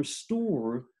effort to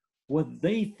restore what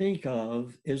they think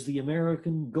of as the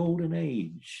American Golden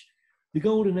Age. The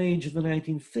Golden Age of the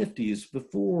 1950s,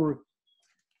 before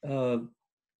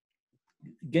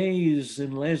gays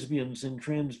and lesbians and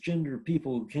transgender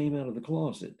people came out of the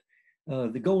closet.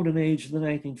 The Golden Age of the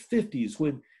 1950s,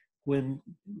 when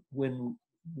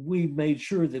we made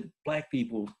sure that Black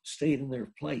people stayed in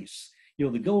their place. You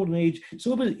know, the Golden Age,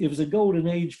 so it was a golden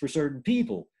age for certain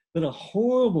people, but a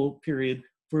horrible period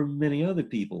for many other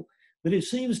people. But it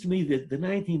seems to me that the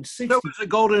 1960s... There was a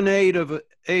golden age of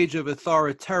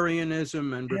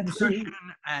authoritarianism and repression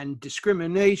and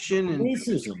discrimination. And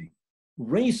racism,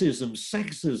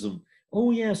 sexism. Oh,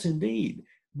 yes, indeed.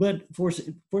 But for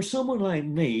someone like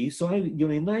me, so in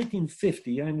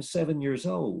 1950, I'm 7 years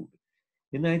old.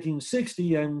 In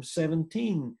 1960, I'm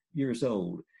 17 years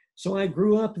old. So I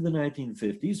grew up in the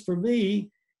 1950s. For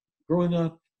me, growing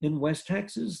up in West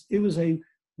Texas, it was a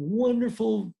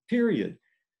wonderful period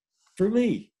for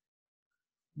me.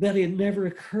 But it never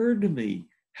occurred to me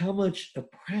how much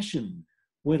oppression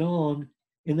went on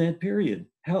in that period,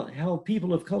 how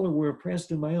people of color were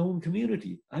oppressed in my own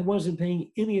community. I wasn't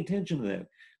paying any attention to that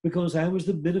because I was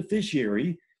the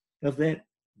beneficiary of that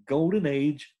golden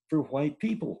age for white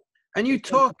people. And you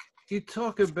talk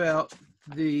about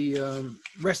the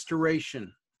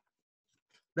restoration.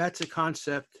 That's a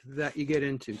concept that you get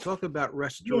into. Talk about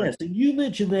restoration. Yes, and you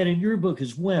mentioned that in your book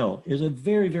as well, is a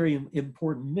very, very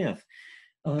important myth.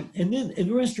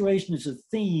 And restoration is a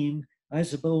theme, I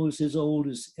suppose, as old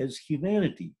as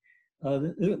humanity.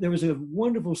 There was a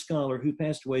wonderful scholar who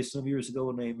passed away some years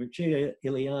ago named Richard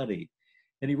Hughes,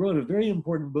 and he wrote a very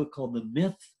important book called The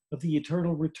Myth of the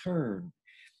Eternal Return.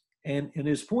 And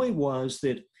his point was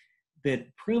that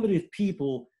primitive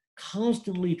people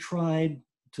constantly tried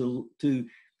to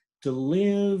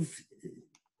live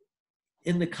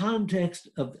in the context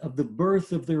of the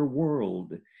birth of their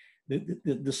world,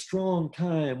 the strong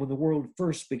time when the world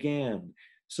first began.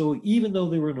 So even though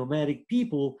they were nomadic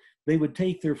people, they would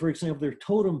take for example, their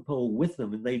totem pole with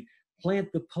them, and they'd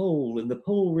plant the pole, and the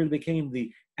pole really became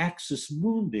the axis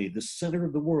mundi, the center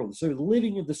of the world. So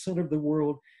living at the center of the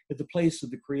world at the place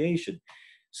of the creation.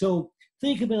 So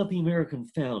think about the American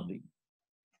founding.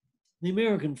 The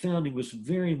American founding was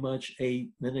very much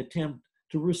an attempt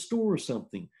to restore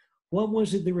something. What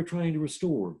was it they were trying to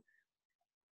restore?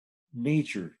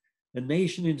 Nature, a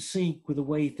nation in sync with the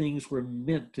way things were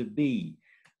meant to be.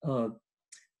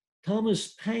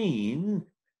 Thomas Paine,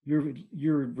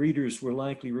 your readers will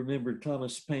likely remember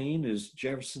Thomas Paine as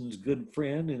Jefferson's good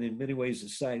friend and in many ways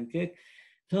his sidekick.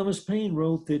 Thomas Paine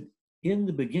wrote that in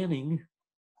the beginning,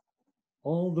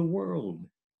 all the world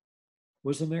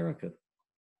was America.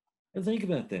 And think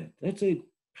about that. That's a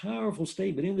powerful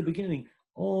statement. In the beginning,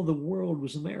 all the world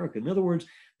was America. In other words,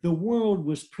 the world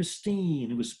was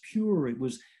pristine, it was pure, it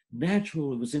was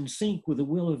natural, it was in sync with the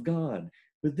will of God.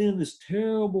 But then this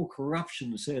terrible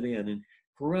corruption set in, and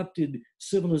corrupted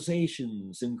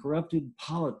civilizations and corrupted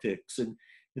politics. And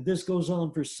this goes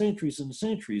on for centuries and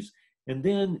centuries. And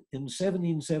then in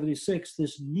 1776,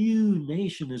 this new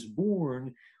nation is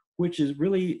born, which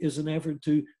really is an effort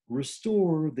to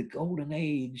restore the golden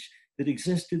age that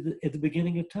existed at the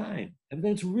beginning of time. And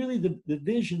that's really the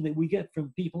vision that we get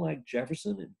from people like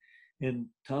Jefferson and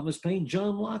Thomas Paine.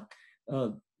 John Locke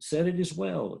said it as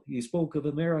well. He spoke of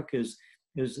America as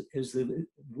the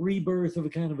rebirth of a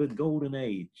kind of a golden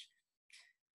age.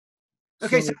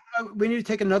 Okay, so we need to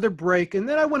take another break, and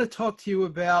then I want to talk to you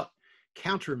about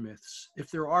counter myths,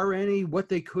 if there are any, what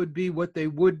they could be, what they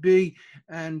would be,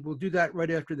 and we'll do that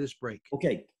right after this break.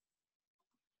 Okay.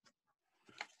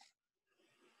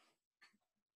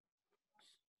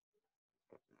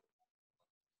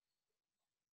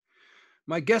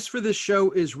 My guest for this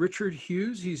show is Richard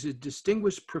Hughes. He's a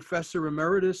distinguished professor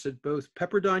emeritus at both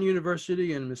Pepperdine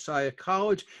University and Messiah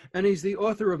College, and he's the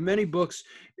author of many books,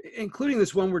 including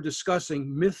this one we're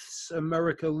discussing, Myths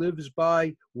America Lives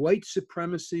By, White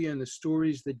Supremacy and the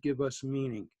Stories That Give Us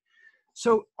Meaning.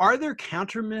 So are there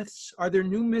counter myths? Are there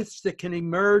new myths that can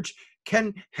emerge?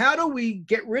 How do we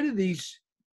get rid of these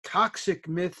toxic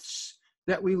myths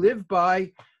that we live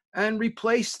by and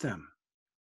replace them?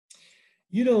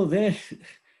 You know,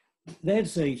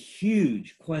 that's a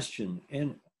huge question.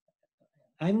 And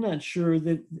I'm not sure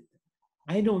that,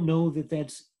 I don't know that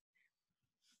that's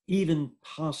even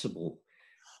possible.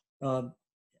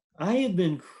 I have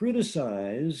been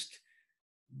criticized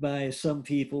by some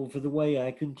people for the way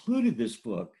I concluded this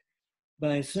book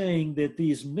by saying that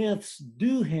these myths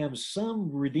do have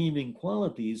some redeeming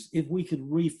qualities if we could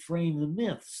reframe the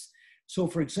myths. So,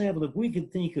 for example, if we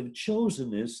could think of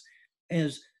chosenness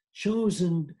as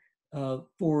chosen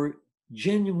for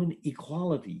genuine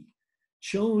equality,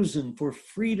 chosen for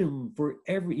freedom for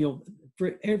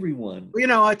for everyone.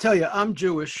 Well, I tell you, I'm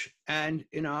Jewish, and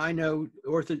I know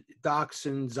Orthodox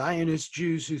and Zionist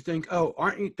Jews who think, "Oh,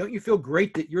 don't you feel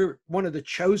great that you're one of the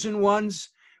chosen ones?"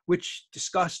 Which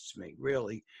disgusts me,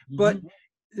 really. Mm-hmm. But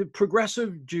the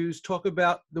progressive Jews talk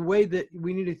about the way that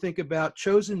we need to think about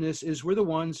chosenness is we're the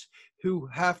ones who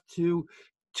have to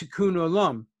tikkun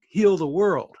olam, heal the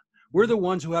world. We're the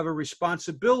ones who have a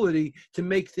responsibility to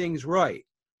make things right.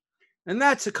 And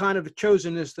that's a kind of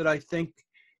chosenness that I think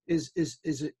is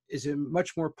a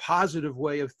much more positive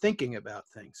way of thinking about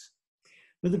things.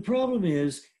 But the problem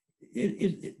is,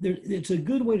 it's a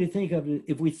good way to think of it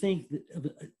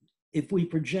if we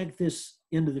project this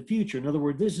into the future. In other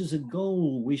words, this is a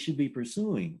goal we should be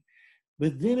pursuing.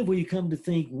 But then if we come to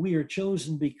think we are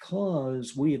chosen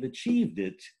because we have achieved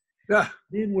it,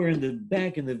 then we're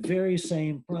back in the very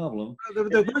same problem.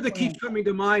 The word that keeps coming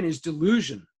to mind is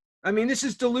delusion. I mean, this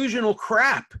is delusional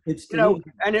crap.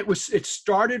 And it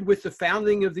started with the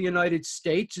founding of the United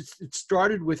States. It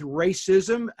started with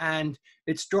racism, and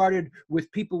it started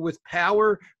with people with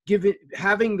power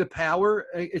having the power.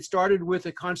 It started with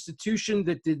a constitution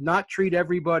that did not treat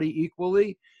everybody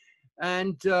equally.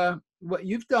 And what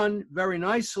you've done very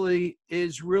nicely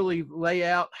is really lay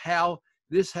out how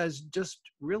this has just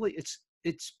really,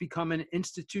 it's become an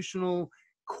institutional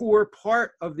core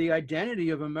part of the identity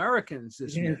of Americans.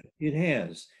 It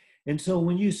has. And so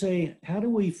when you say, how do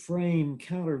we frame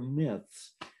counter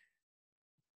myths?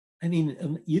 I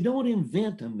mean, you don't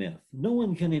invent a myth. No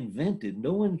one can invent it.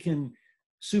 No one can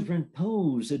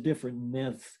superimpose a different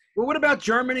myth. Well, what about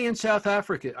Germany and South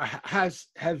Africa?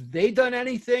 Have they done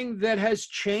anything that has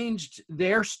changed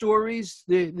their stories,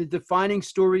 the defining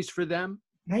stories for them?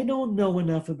 I don't know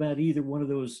enough about either one of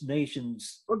those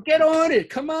nations. Well, get on it.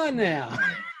 Come on now.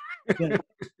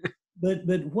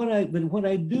 but what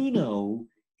I do know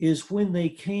is when they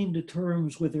came to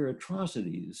terms with their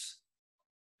atrocities,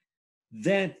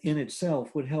 that in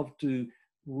itself would help to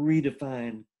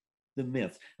redefine the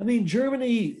myth. I mean,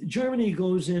 Germany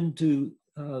goes into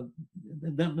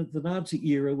the Nazi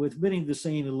era with many of the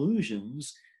same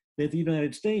illusions that the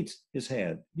United States has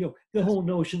had. The whole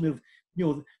notion of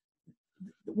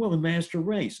the master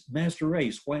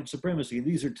race, white supremacy.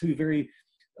 These are two very,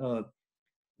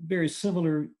 very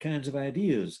similar kinds of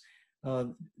ideas.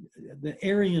 The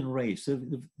Aryan race,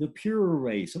 the pure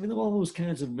race. I mean, all those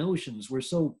kinds of notions were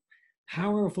so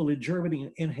powerful in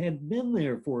Germany and had been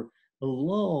there for a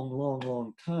long, long,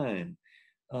 long time.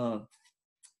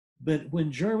 But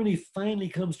when Germany finally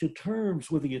comes to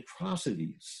terms with the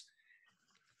atrocities,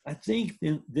 I think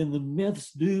then the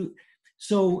myths do.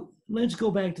 So let's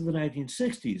go back to the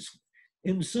 1960s.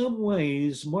 In some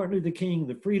ways, Martin Luther King,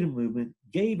 the freedom movement,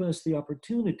 gave us the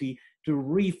opportunity to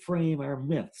reframe our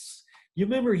myths. You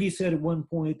remember he said at one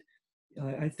point,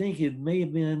 I think it may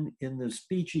have been in the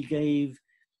speech he gave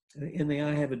in the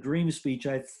I Have a Dream speech,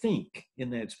 I think in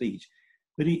that speech,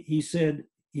 but he said,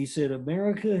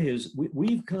 America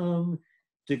we've come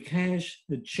to cash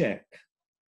the check.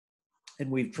 And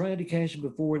we've tried to cash it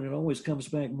before, and it always comes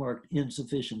back marked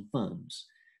insufficient funds.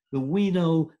 But we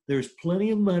know there's plenty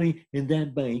of money in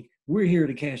that bank. We're here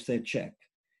to cash that check.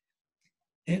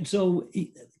 And so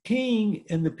King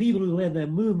and the people who led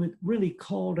that movement really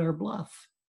called our bluff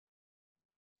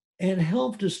and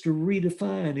helped us to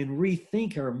redefine and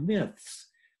rethink our myths.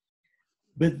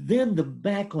 But then the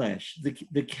backlash,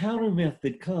 the counter myth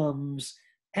that comes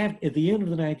at the end of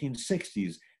the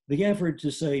 1960s, the effort to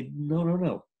say,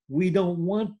 no. We don't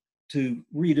want to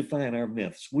redefine our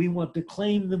myths. We want to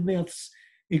claim the myths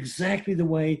exactly the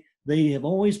way they have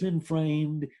always been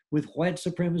framed, with white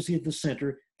supremacy at the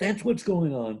center. That's what's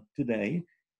going on today.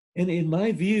 And in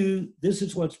my view, this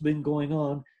is what's been going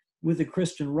on with the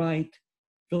Christian right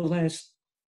for the last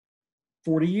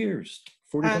 40 years.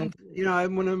 45 years.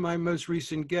 One of my most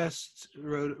recent guests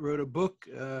wrote a book,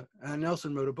 and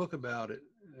Nelson wrote a book about it,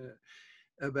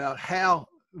 about how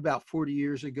about 40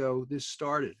 years ago this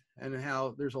started. and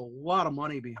how there's a lot of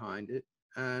money behind it,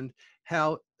 and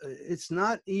how it's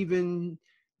not even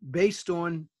based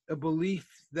on a belief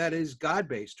that is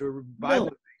God-based or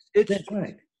Bible-based. It's that's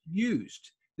right.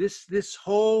 used. This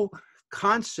whole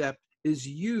concept is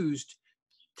used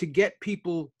to get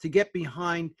people to get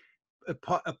behind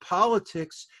a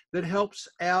politics that helps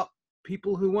out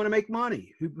people who want to make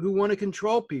money, who want to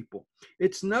control people.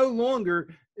 It's no longer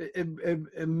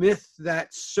a myth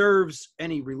that serves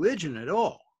any religion at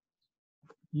all.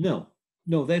 No,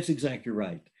 that's exactly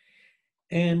right.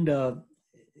 And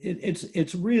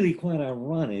it's really quite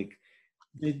ironic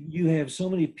that you have so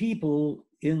many people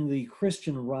in the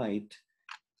Christian right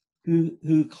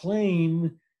who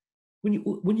claim,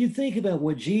 when you think about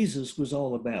what Jesus was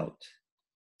all about,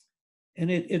 and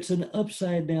it's an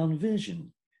upside down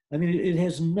vision. I mean, it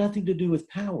has nothing to do with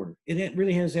power. It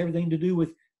really has everything to do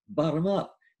with bottom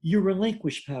up. You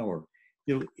relinquish power.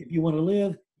 If you want to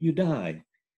live, you die.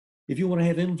 If you want to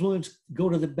have influence, go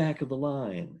to the back of the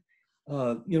line.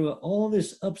 All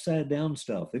this upside down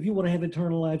stuff. If you want to have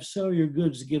eternal life, sell your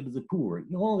goods to give to the poor.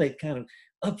 All that kind of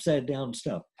upside down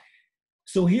stuff.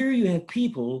 So here you have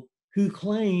people who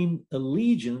claim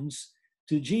allegiance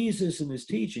to Jesus and his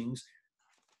teachings,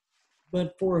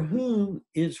 but for whom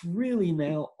it's really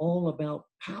now all about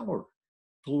power,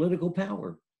 political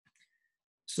power.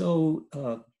 So,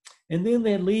 and then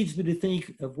that leads me to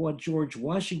think of what George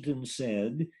Washington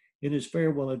said in his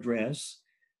farewell address,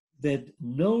 that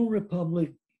no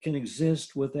republic can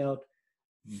exist without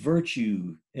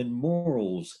virtue and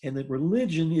morals, and that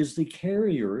religion is the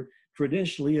carrier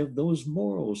traditionally of those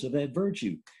morals, of that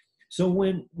virtue. So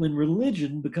when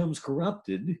religion becomes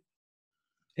corrupted,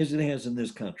 as it has in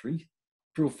this country,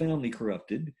 profoundly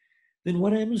corrupted, then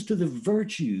what happens to the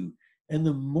virtue and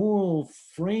the moral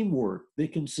framework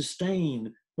that can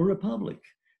sustain a republic?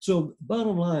 So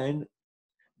bottom line,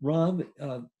 Rob,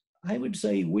 I would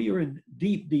say we are in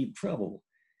deep, deep trouble.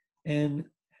 And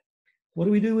what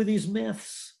do we do with these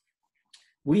myths?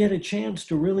 We had a chance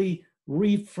to really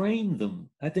reframe them.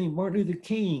 I think Martin Luther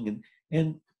King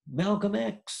and Malcolm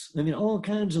X, I mean, all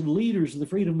kinds of leaders of the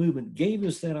freedom movement gave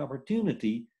us that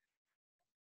opportunity.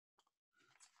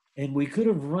 And we could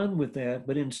have run with that,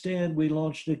 but instead we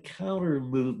launched a counter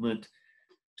movement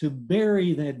to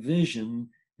bury that vision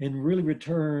and really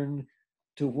return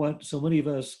to what so many of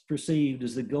us perceived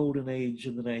as the golden age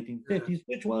of the 1950s,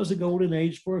 which was a golden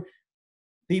age for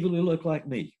people who look like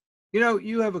me.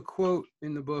 You have a quote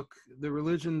in the book: "The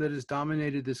religion that has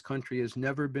dominated this country has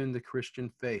never been the Christian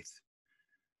faith."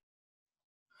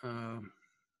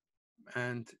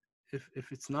 And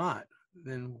if it's not,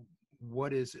 then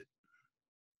what is it?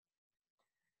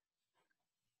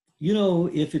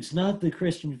 If it's not the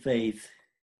Christian faith,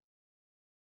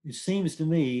 it seems to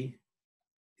me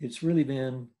it's really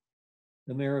been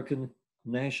American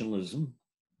nationalism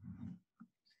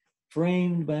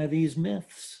framed by these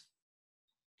myths.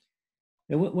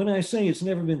 And when I say it's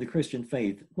never been the Christian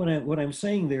faith, what I'm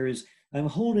saying there is I'm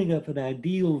holding up an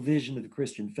ideal vision of the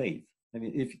Christian faith. I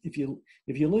mean, if you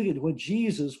look at what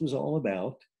Jesus was all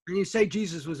about, and you say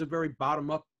Jesus was a very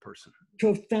bottom-up person,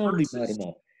 profoundly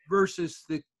bottom-up, versus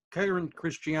the current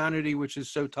Christianity, which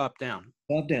is so top-down.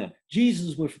 Top-down.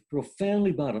 Jesus was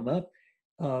profoundly bottom-up.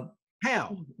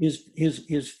 How?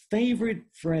 His favorite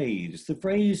phrase, the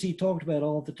phrase he talked about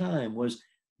all the time, was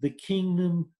the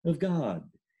kingdom of God.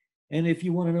 And if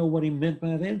you want to know what he meant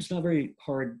by that, it's not very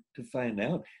hard to find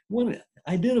out.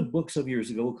 I did a book some years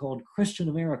ago called Christian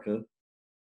America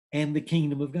and the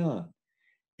Kingdom of God.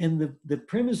 And the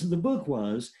premise of the book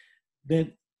was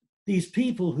that these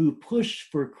people who push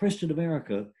for Christian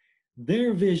America,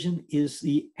 their vision is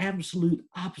the absolute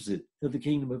opposite of the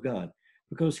kingdom of God,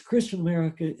 because Christian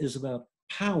America is about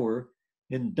power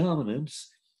and dominance,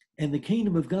 and the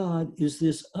kingdom of God is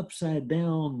this upside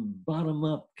down, bottom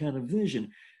up kind of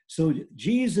vision. So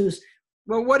Jesus.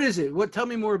 Well, what is it? Tell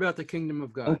me more about the kingdom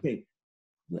of God. Okay,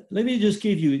 let me just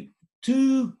give you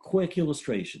two quick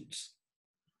illustrations.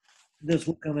 This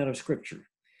will come out of Scripture.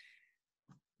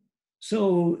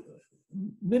 So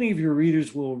many of your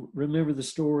readers will remember the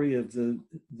story of the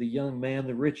young man,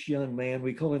 the rich young man.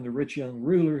 We call him the rich young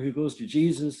ruler, who goes to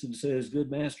Jesus and says,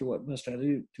 "Good master, what must I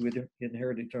do to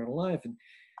inherit eternal life?" And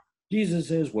Jesus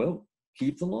says, "Well,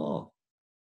 keep the law."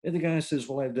 And the guy says,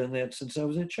 "Well, I've done that since I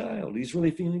was a child." He's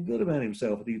really feeling good about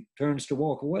himself. And he turns to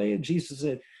walk away. And Jesus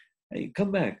said, "Hey,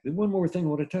 come back. There's one more thing I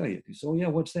want to tell you." He said, "Oh, yeah,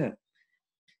 what's that?"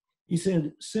 He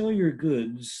said, "Sell your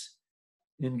goods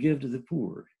and give to the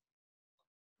poor.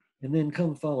 And then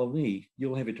come follow me.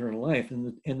 You'll have eternal life."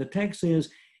 And the text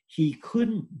says he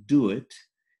couldn't do it.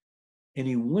 And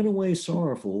he went away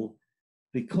sorrowful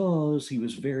because he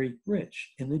was very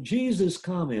rich. And then Jesus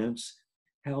comments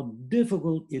how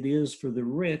difficult it is for the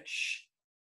rich,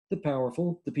 the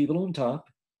powerful, the people on top,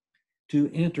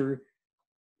 to enter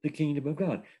the kingdom of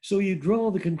God. So you draw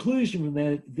the conclusion from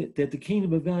that the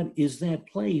kingdom of God is that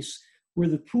place where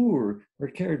the poor are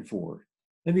cared for.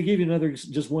 Let me give you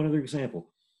just one other example.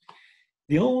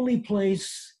 The only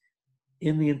place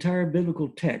in the entire biblical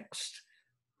text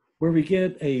where we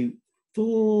get a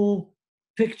full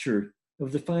picture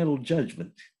of the final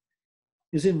judgment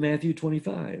is in Matthew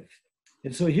 25.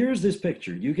 And so here's this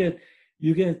picture. You get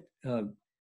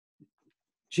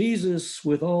Jesus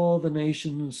with all the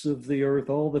nations of the earth,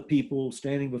 all the people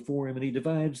standing before him, and he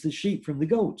divides the sheep from the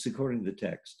goats, according to the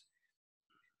text.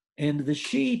 And the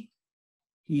sheep,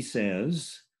 he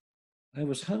says, I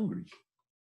was hungry,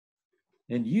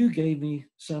 and you gave me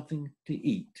something to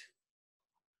eat.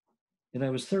 And I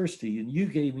was thirsty, and you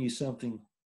gave me something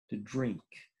to drink.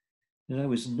 And I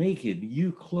was naked,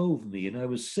 you clothed me, and I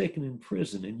was sick and in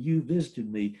prison, and you visited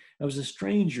me. I was a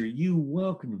stranger, you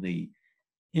welcomed me.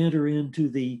 Enter into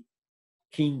the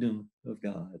kingdom of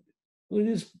God. Well, it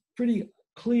is pretty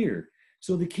clear.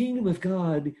 So the kingdom of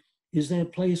God is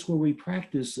that place where we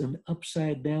practice an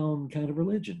upside down kind of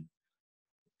religion.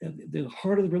 The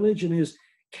heart of the religion is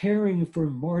caring for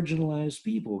marginalized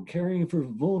people, caring for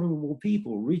vulnerable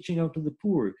people, reaching out to the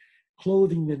poor,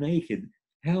 clothing the naked,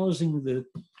 housing the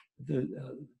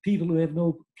people who have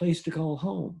no place to call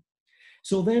home.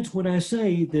 So that's when I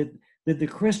say that the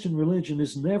Christian religion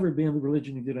has never been the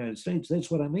religion of the United States. That's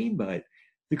what I mean by it.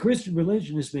 The Christian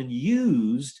religion has been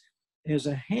used as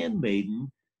a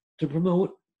handmaiden to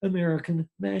promote American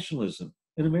nationalism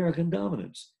and American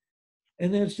dominance.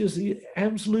 And that's just the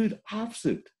absolute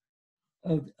opposite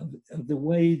of the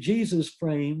way Jesus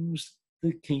frames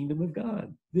the kingdom of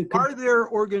God. Are there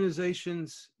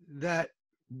organizations that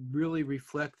really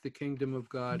reflect the kingdom of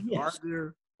God? Yes. Are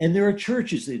there? And there are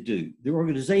churches that do. There are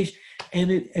organizations,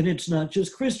 and it's not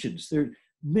just Christians. There are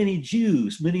many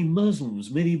Jews, many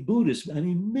Muslims, many Buddhists. I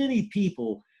mean, many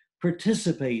people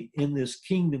participate in this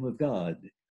kingdom of God.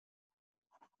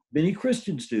 Many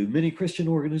Christians do. Many Christian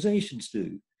organizations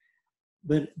do.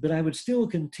 But I would still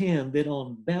contend that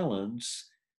on balance,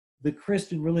 the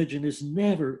Christian religion has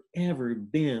never, ever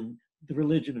been the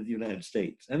religion of the United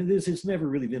States. I mean, it's never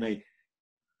really been a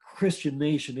Christian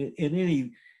nation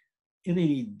in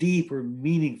any deep or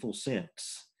meaningful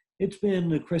sense. It's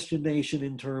been a Christian nation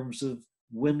in terms of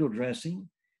window dressing,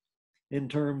 in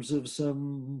terms of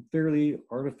some fairly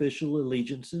artificial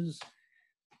allegiances.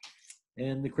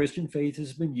 And the Christian faith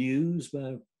has been used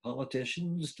by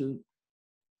politicians to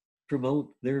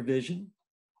promote their vision.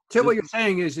 So what you're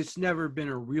saying is it's never been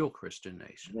a real Christian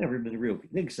nation. Never been a real,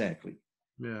 exactly.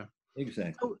 Yeah.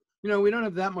 Exactly. So, we don't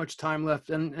have that much time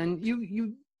left. And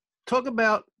you talk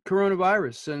about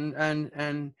coronavirus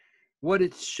and what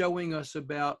it's showing us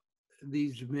about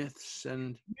these myths.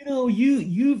 And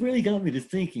you've really got me to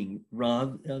thinking,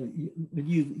 Ron.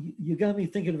 You got me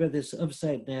thinking about this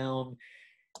upside down,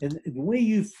 and the way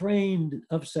you framed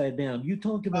upside down. You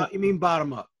talked about. You mean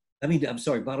bottom up? I'm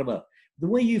sorry, bottom up. The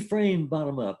way you framed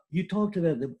bottom up, you talked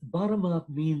about the bottom up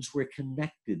means we're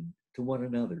connected to one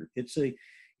another. It's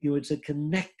a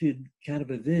connected kind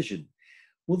of a vision.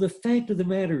 Well, the fact of the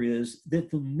matter is that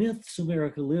the myths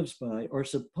America lives by are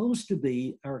supposed to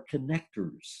be our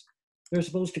connectors. They're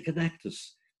supposed to connect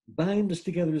us, bind us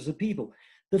together as a people.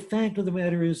 The fact of the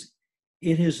matter is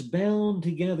it has bound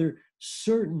together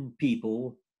certain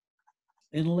people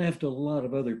and left a lot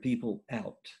of other people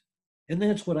out. And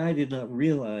that's what I did not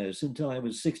realize until I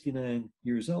was 69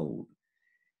 years old.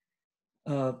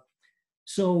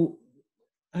 So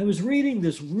I was reading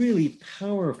this really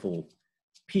powerful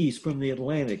piece from the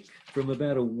Atlantic from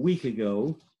about a week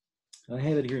ago. I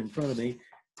have it here in front of me.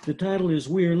 The title is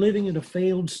 "We Are Living in a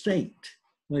Failed State"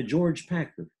 by George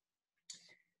Packer.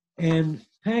 And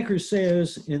Packer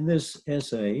says in this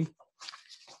essay,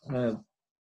 I'm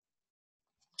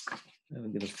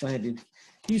going to find it.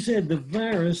 He said, the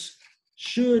virus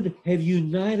should have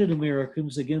united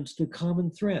Americans against a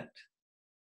common threat.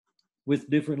 With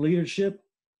different leadership,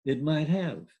 it might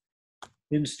have.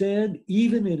 Instead,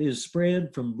 even it is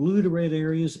spread from blue to red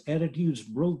areas, attitudes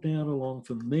broke down along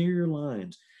familiar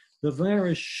lines. The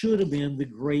virus should have been the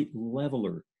great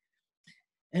leveler.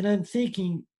 And I'm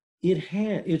thinking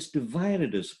it's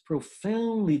divided us,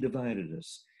 profoundly divided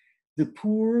us. The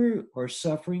poor are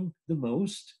suffering the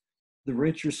most. The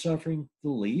rich are suffering the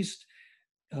least.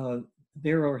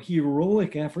 There are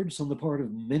heroic efforts on the part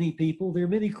of many people. There are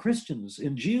many Christians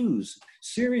and Jews,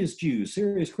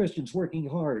 serious Christians working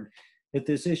hard at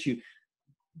this issue.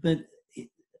 But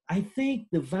I think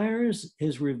the virus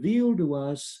has revealed to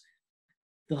us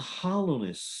the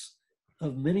hollowness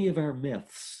of many of our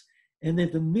myths, and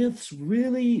that the myths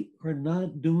really are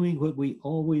not doing what we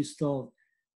always thought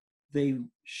they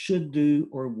should do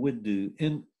or would do.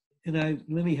 And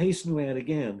let me hasten to add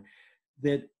again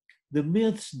that the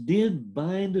myths did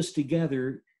bind us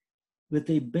together, but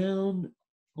they bound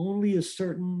only a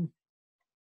certain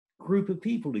group of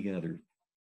people together.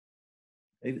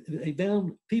 They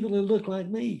bound people that look like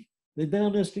me. They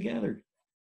bound us together.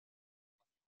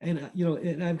 And, you know,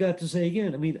 and I've got to say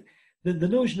again, I mean, the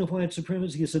notion of white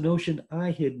supremacy is a notion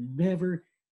I had never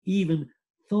even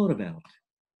thought about.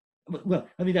 Well,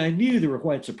 I mean, I knew there were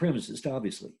white supremacists,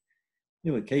 obviously.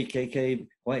 You know, KKK,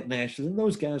 white nationalists, and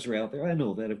those guys are out there. I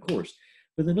know that, of course.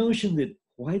 But the notion that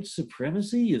white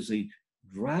supremacy is a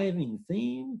driving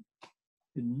theme,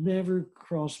 it never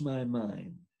crossed my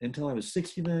mind until I was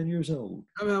 69 years old.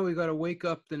 Somehow we got to wake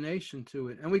up the nation to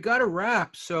it. And we got to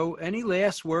wrap. So any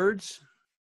last words?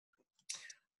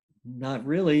 Not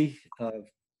really.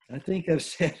 I think I've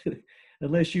said it,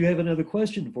 unless you have another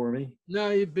question for me.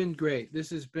 No, you've been great. This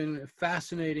has been a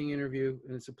fascinating interview,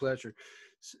 and it's a pleasure.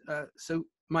 So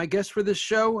my guest for this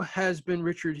show has been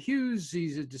Richard Hughes.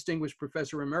 He's a distinguished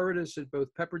professor emeritus at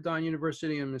both Pepperdine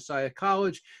University and Messiah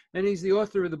College, and he's the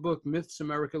author of the book, Myths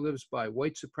America Lives By,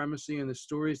 White Supremacy and the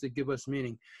Stories That Give Us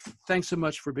Meaning. Thanks so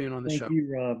much for being on the show. Thank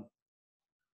you, Rob.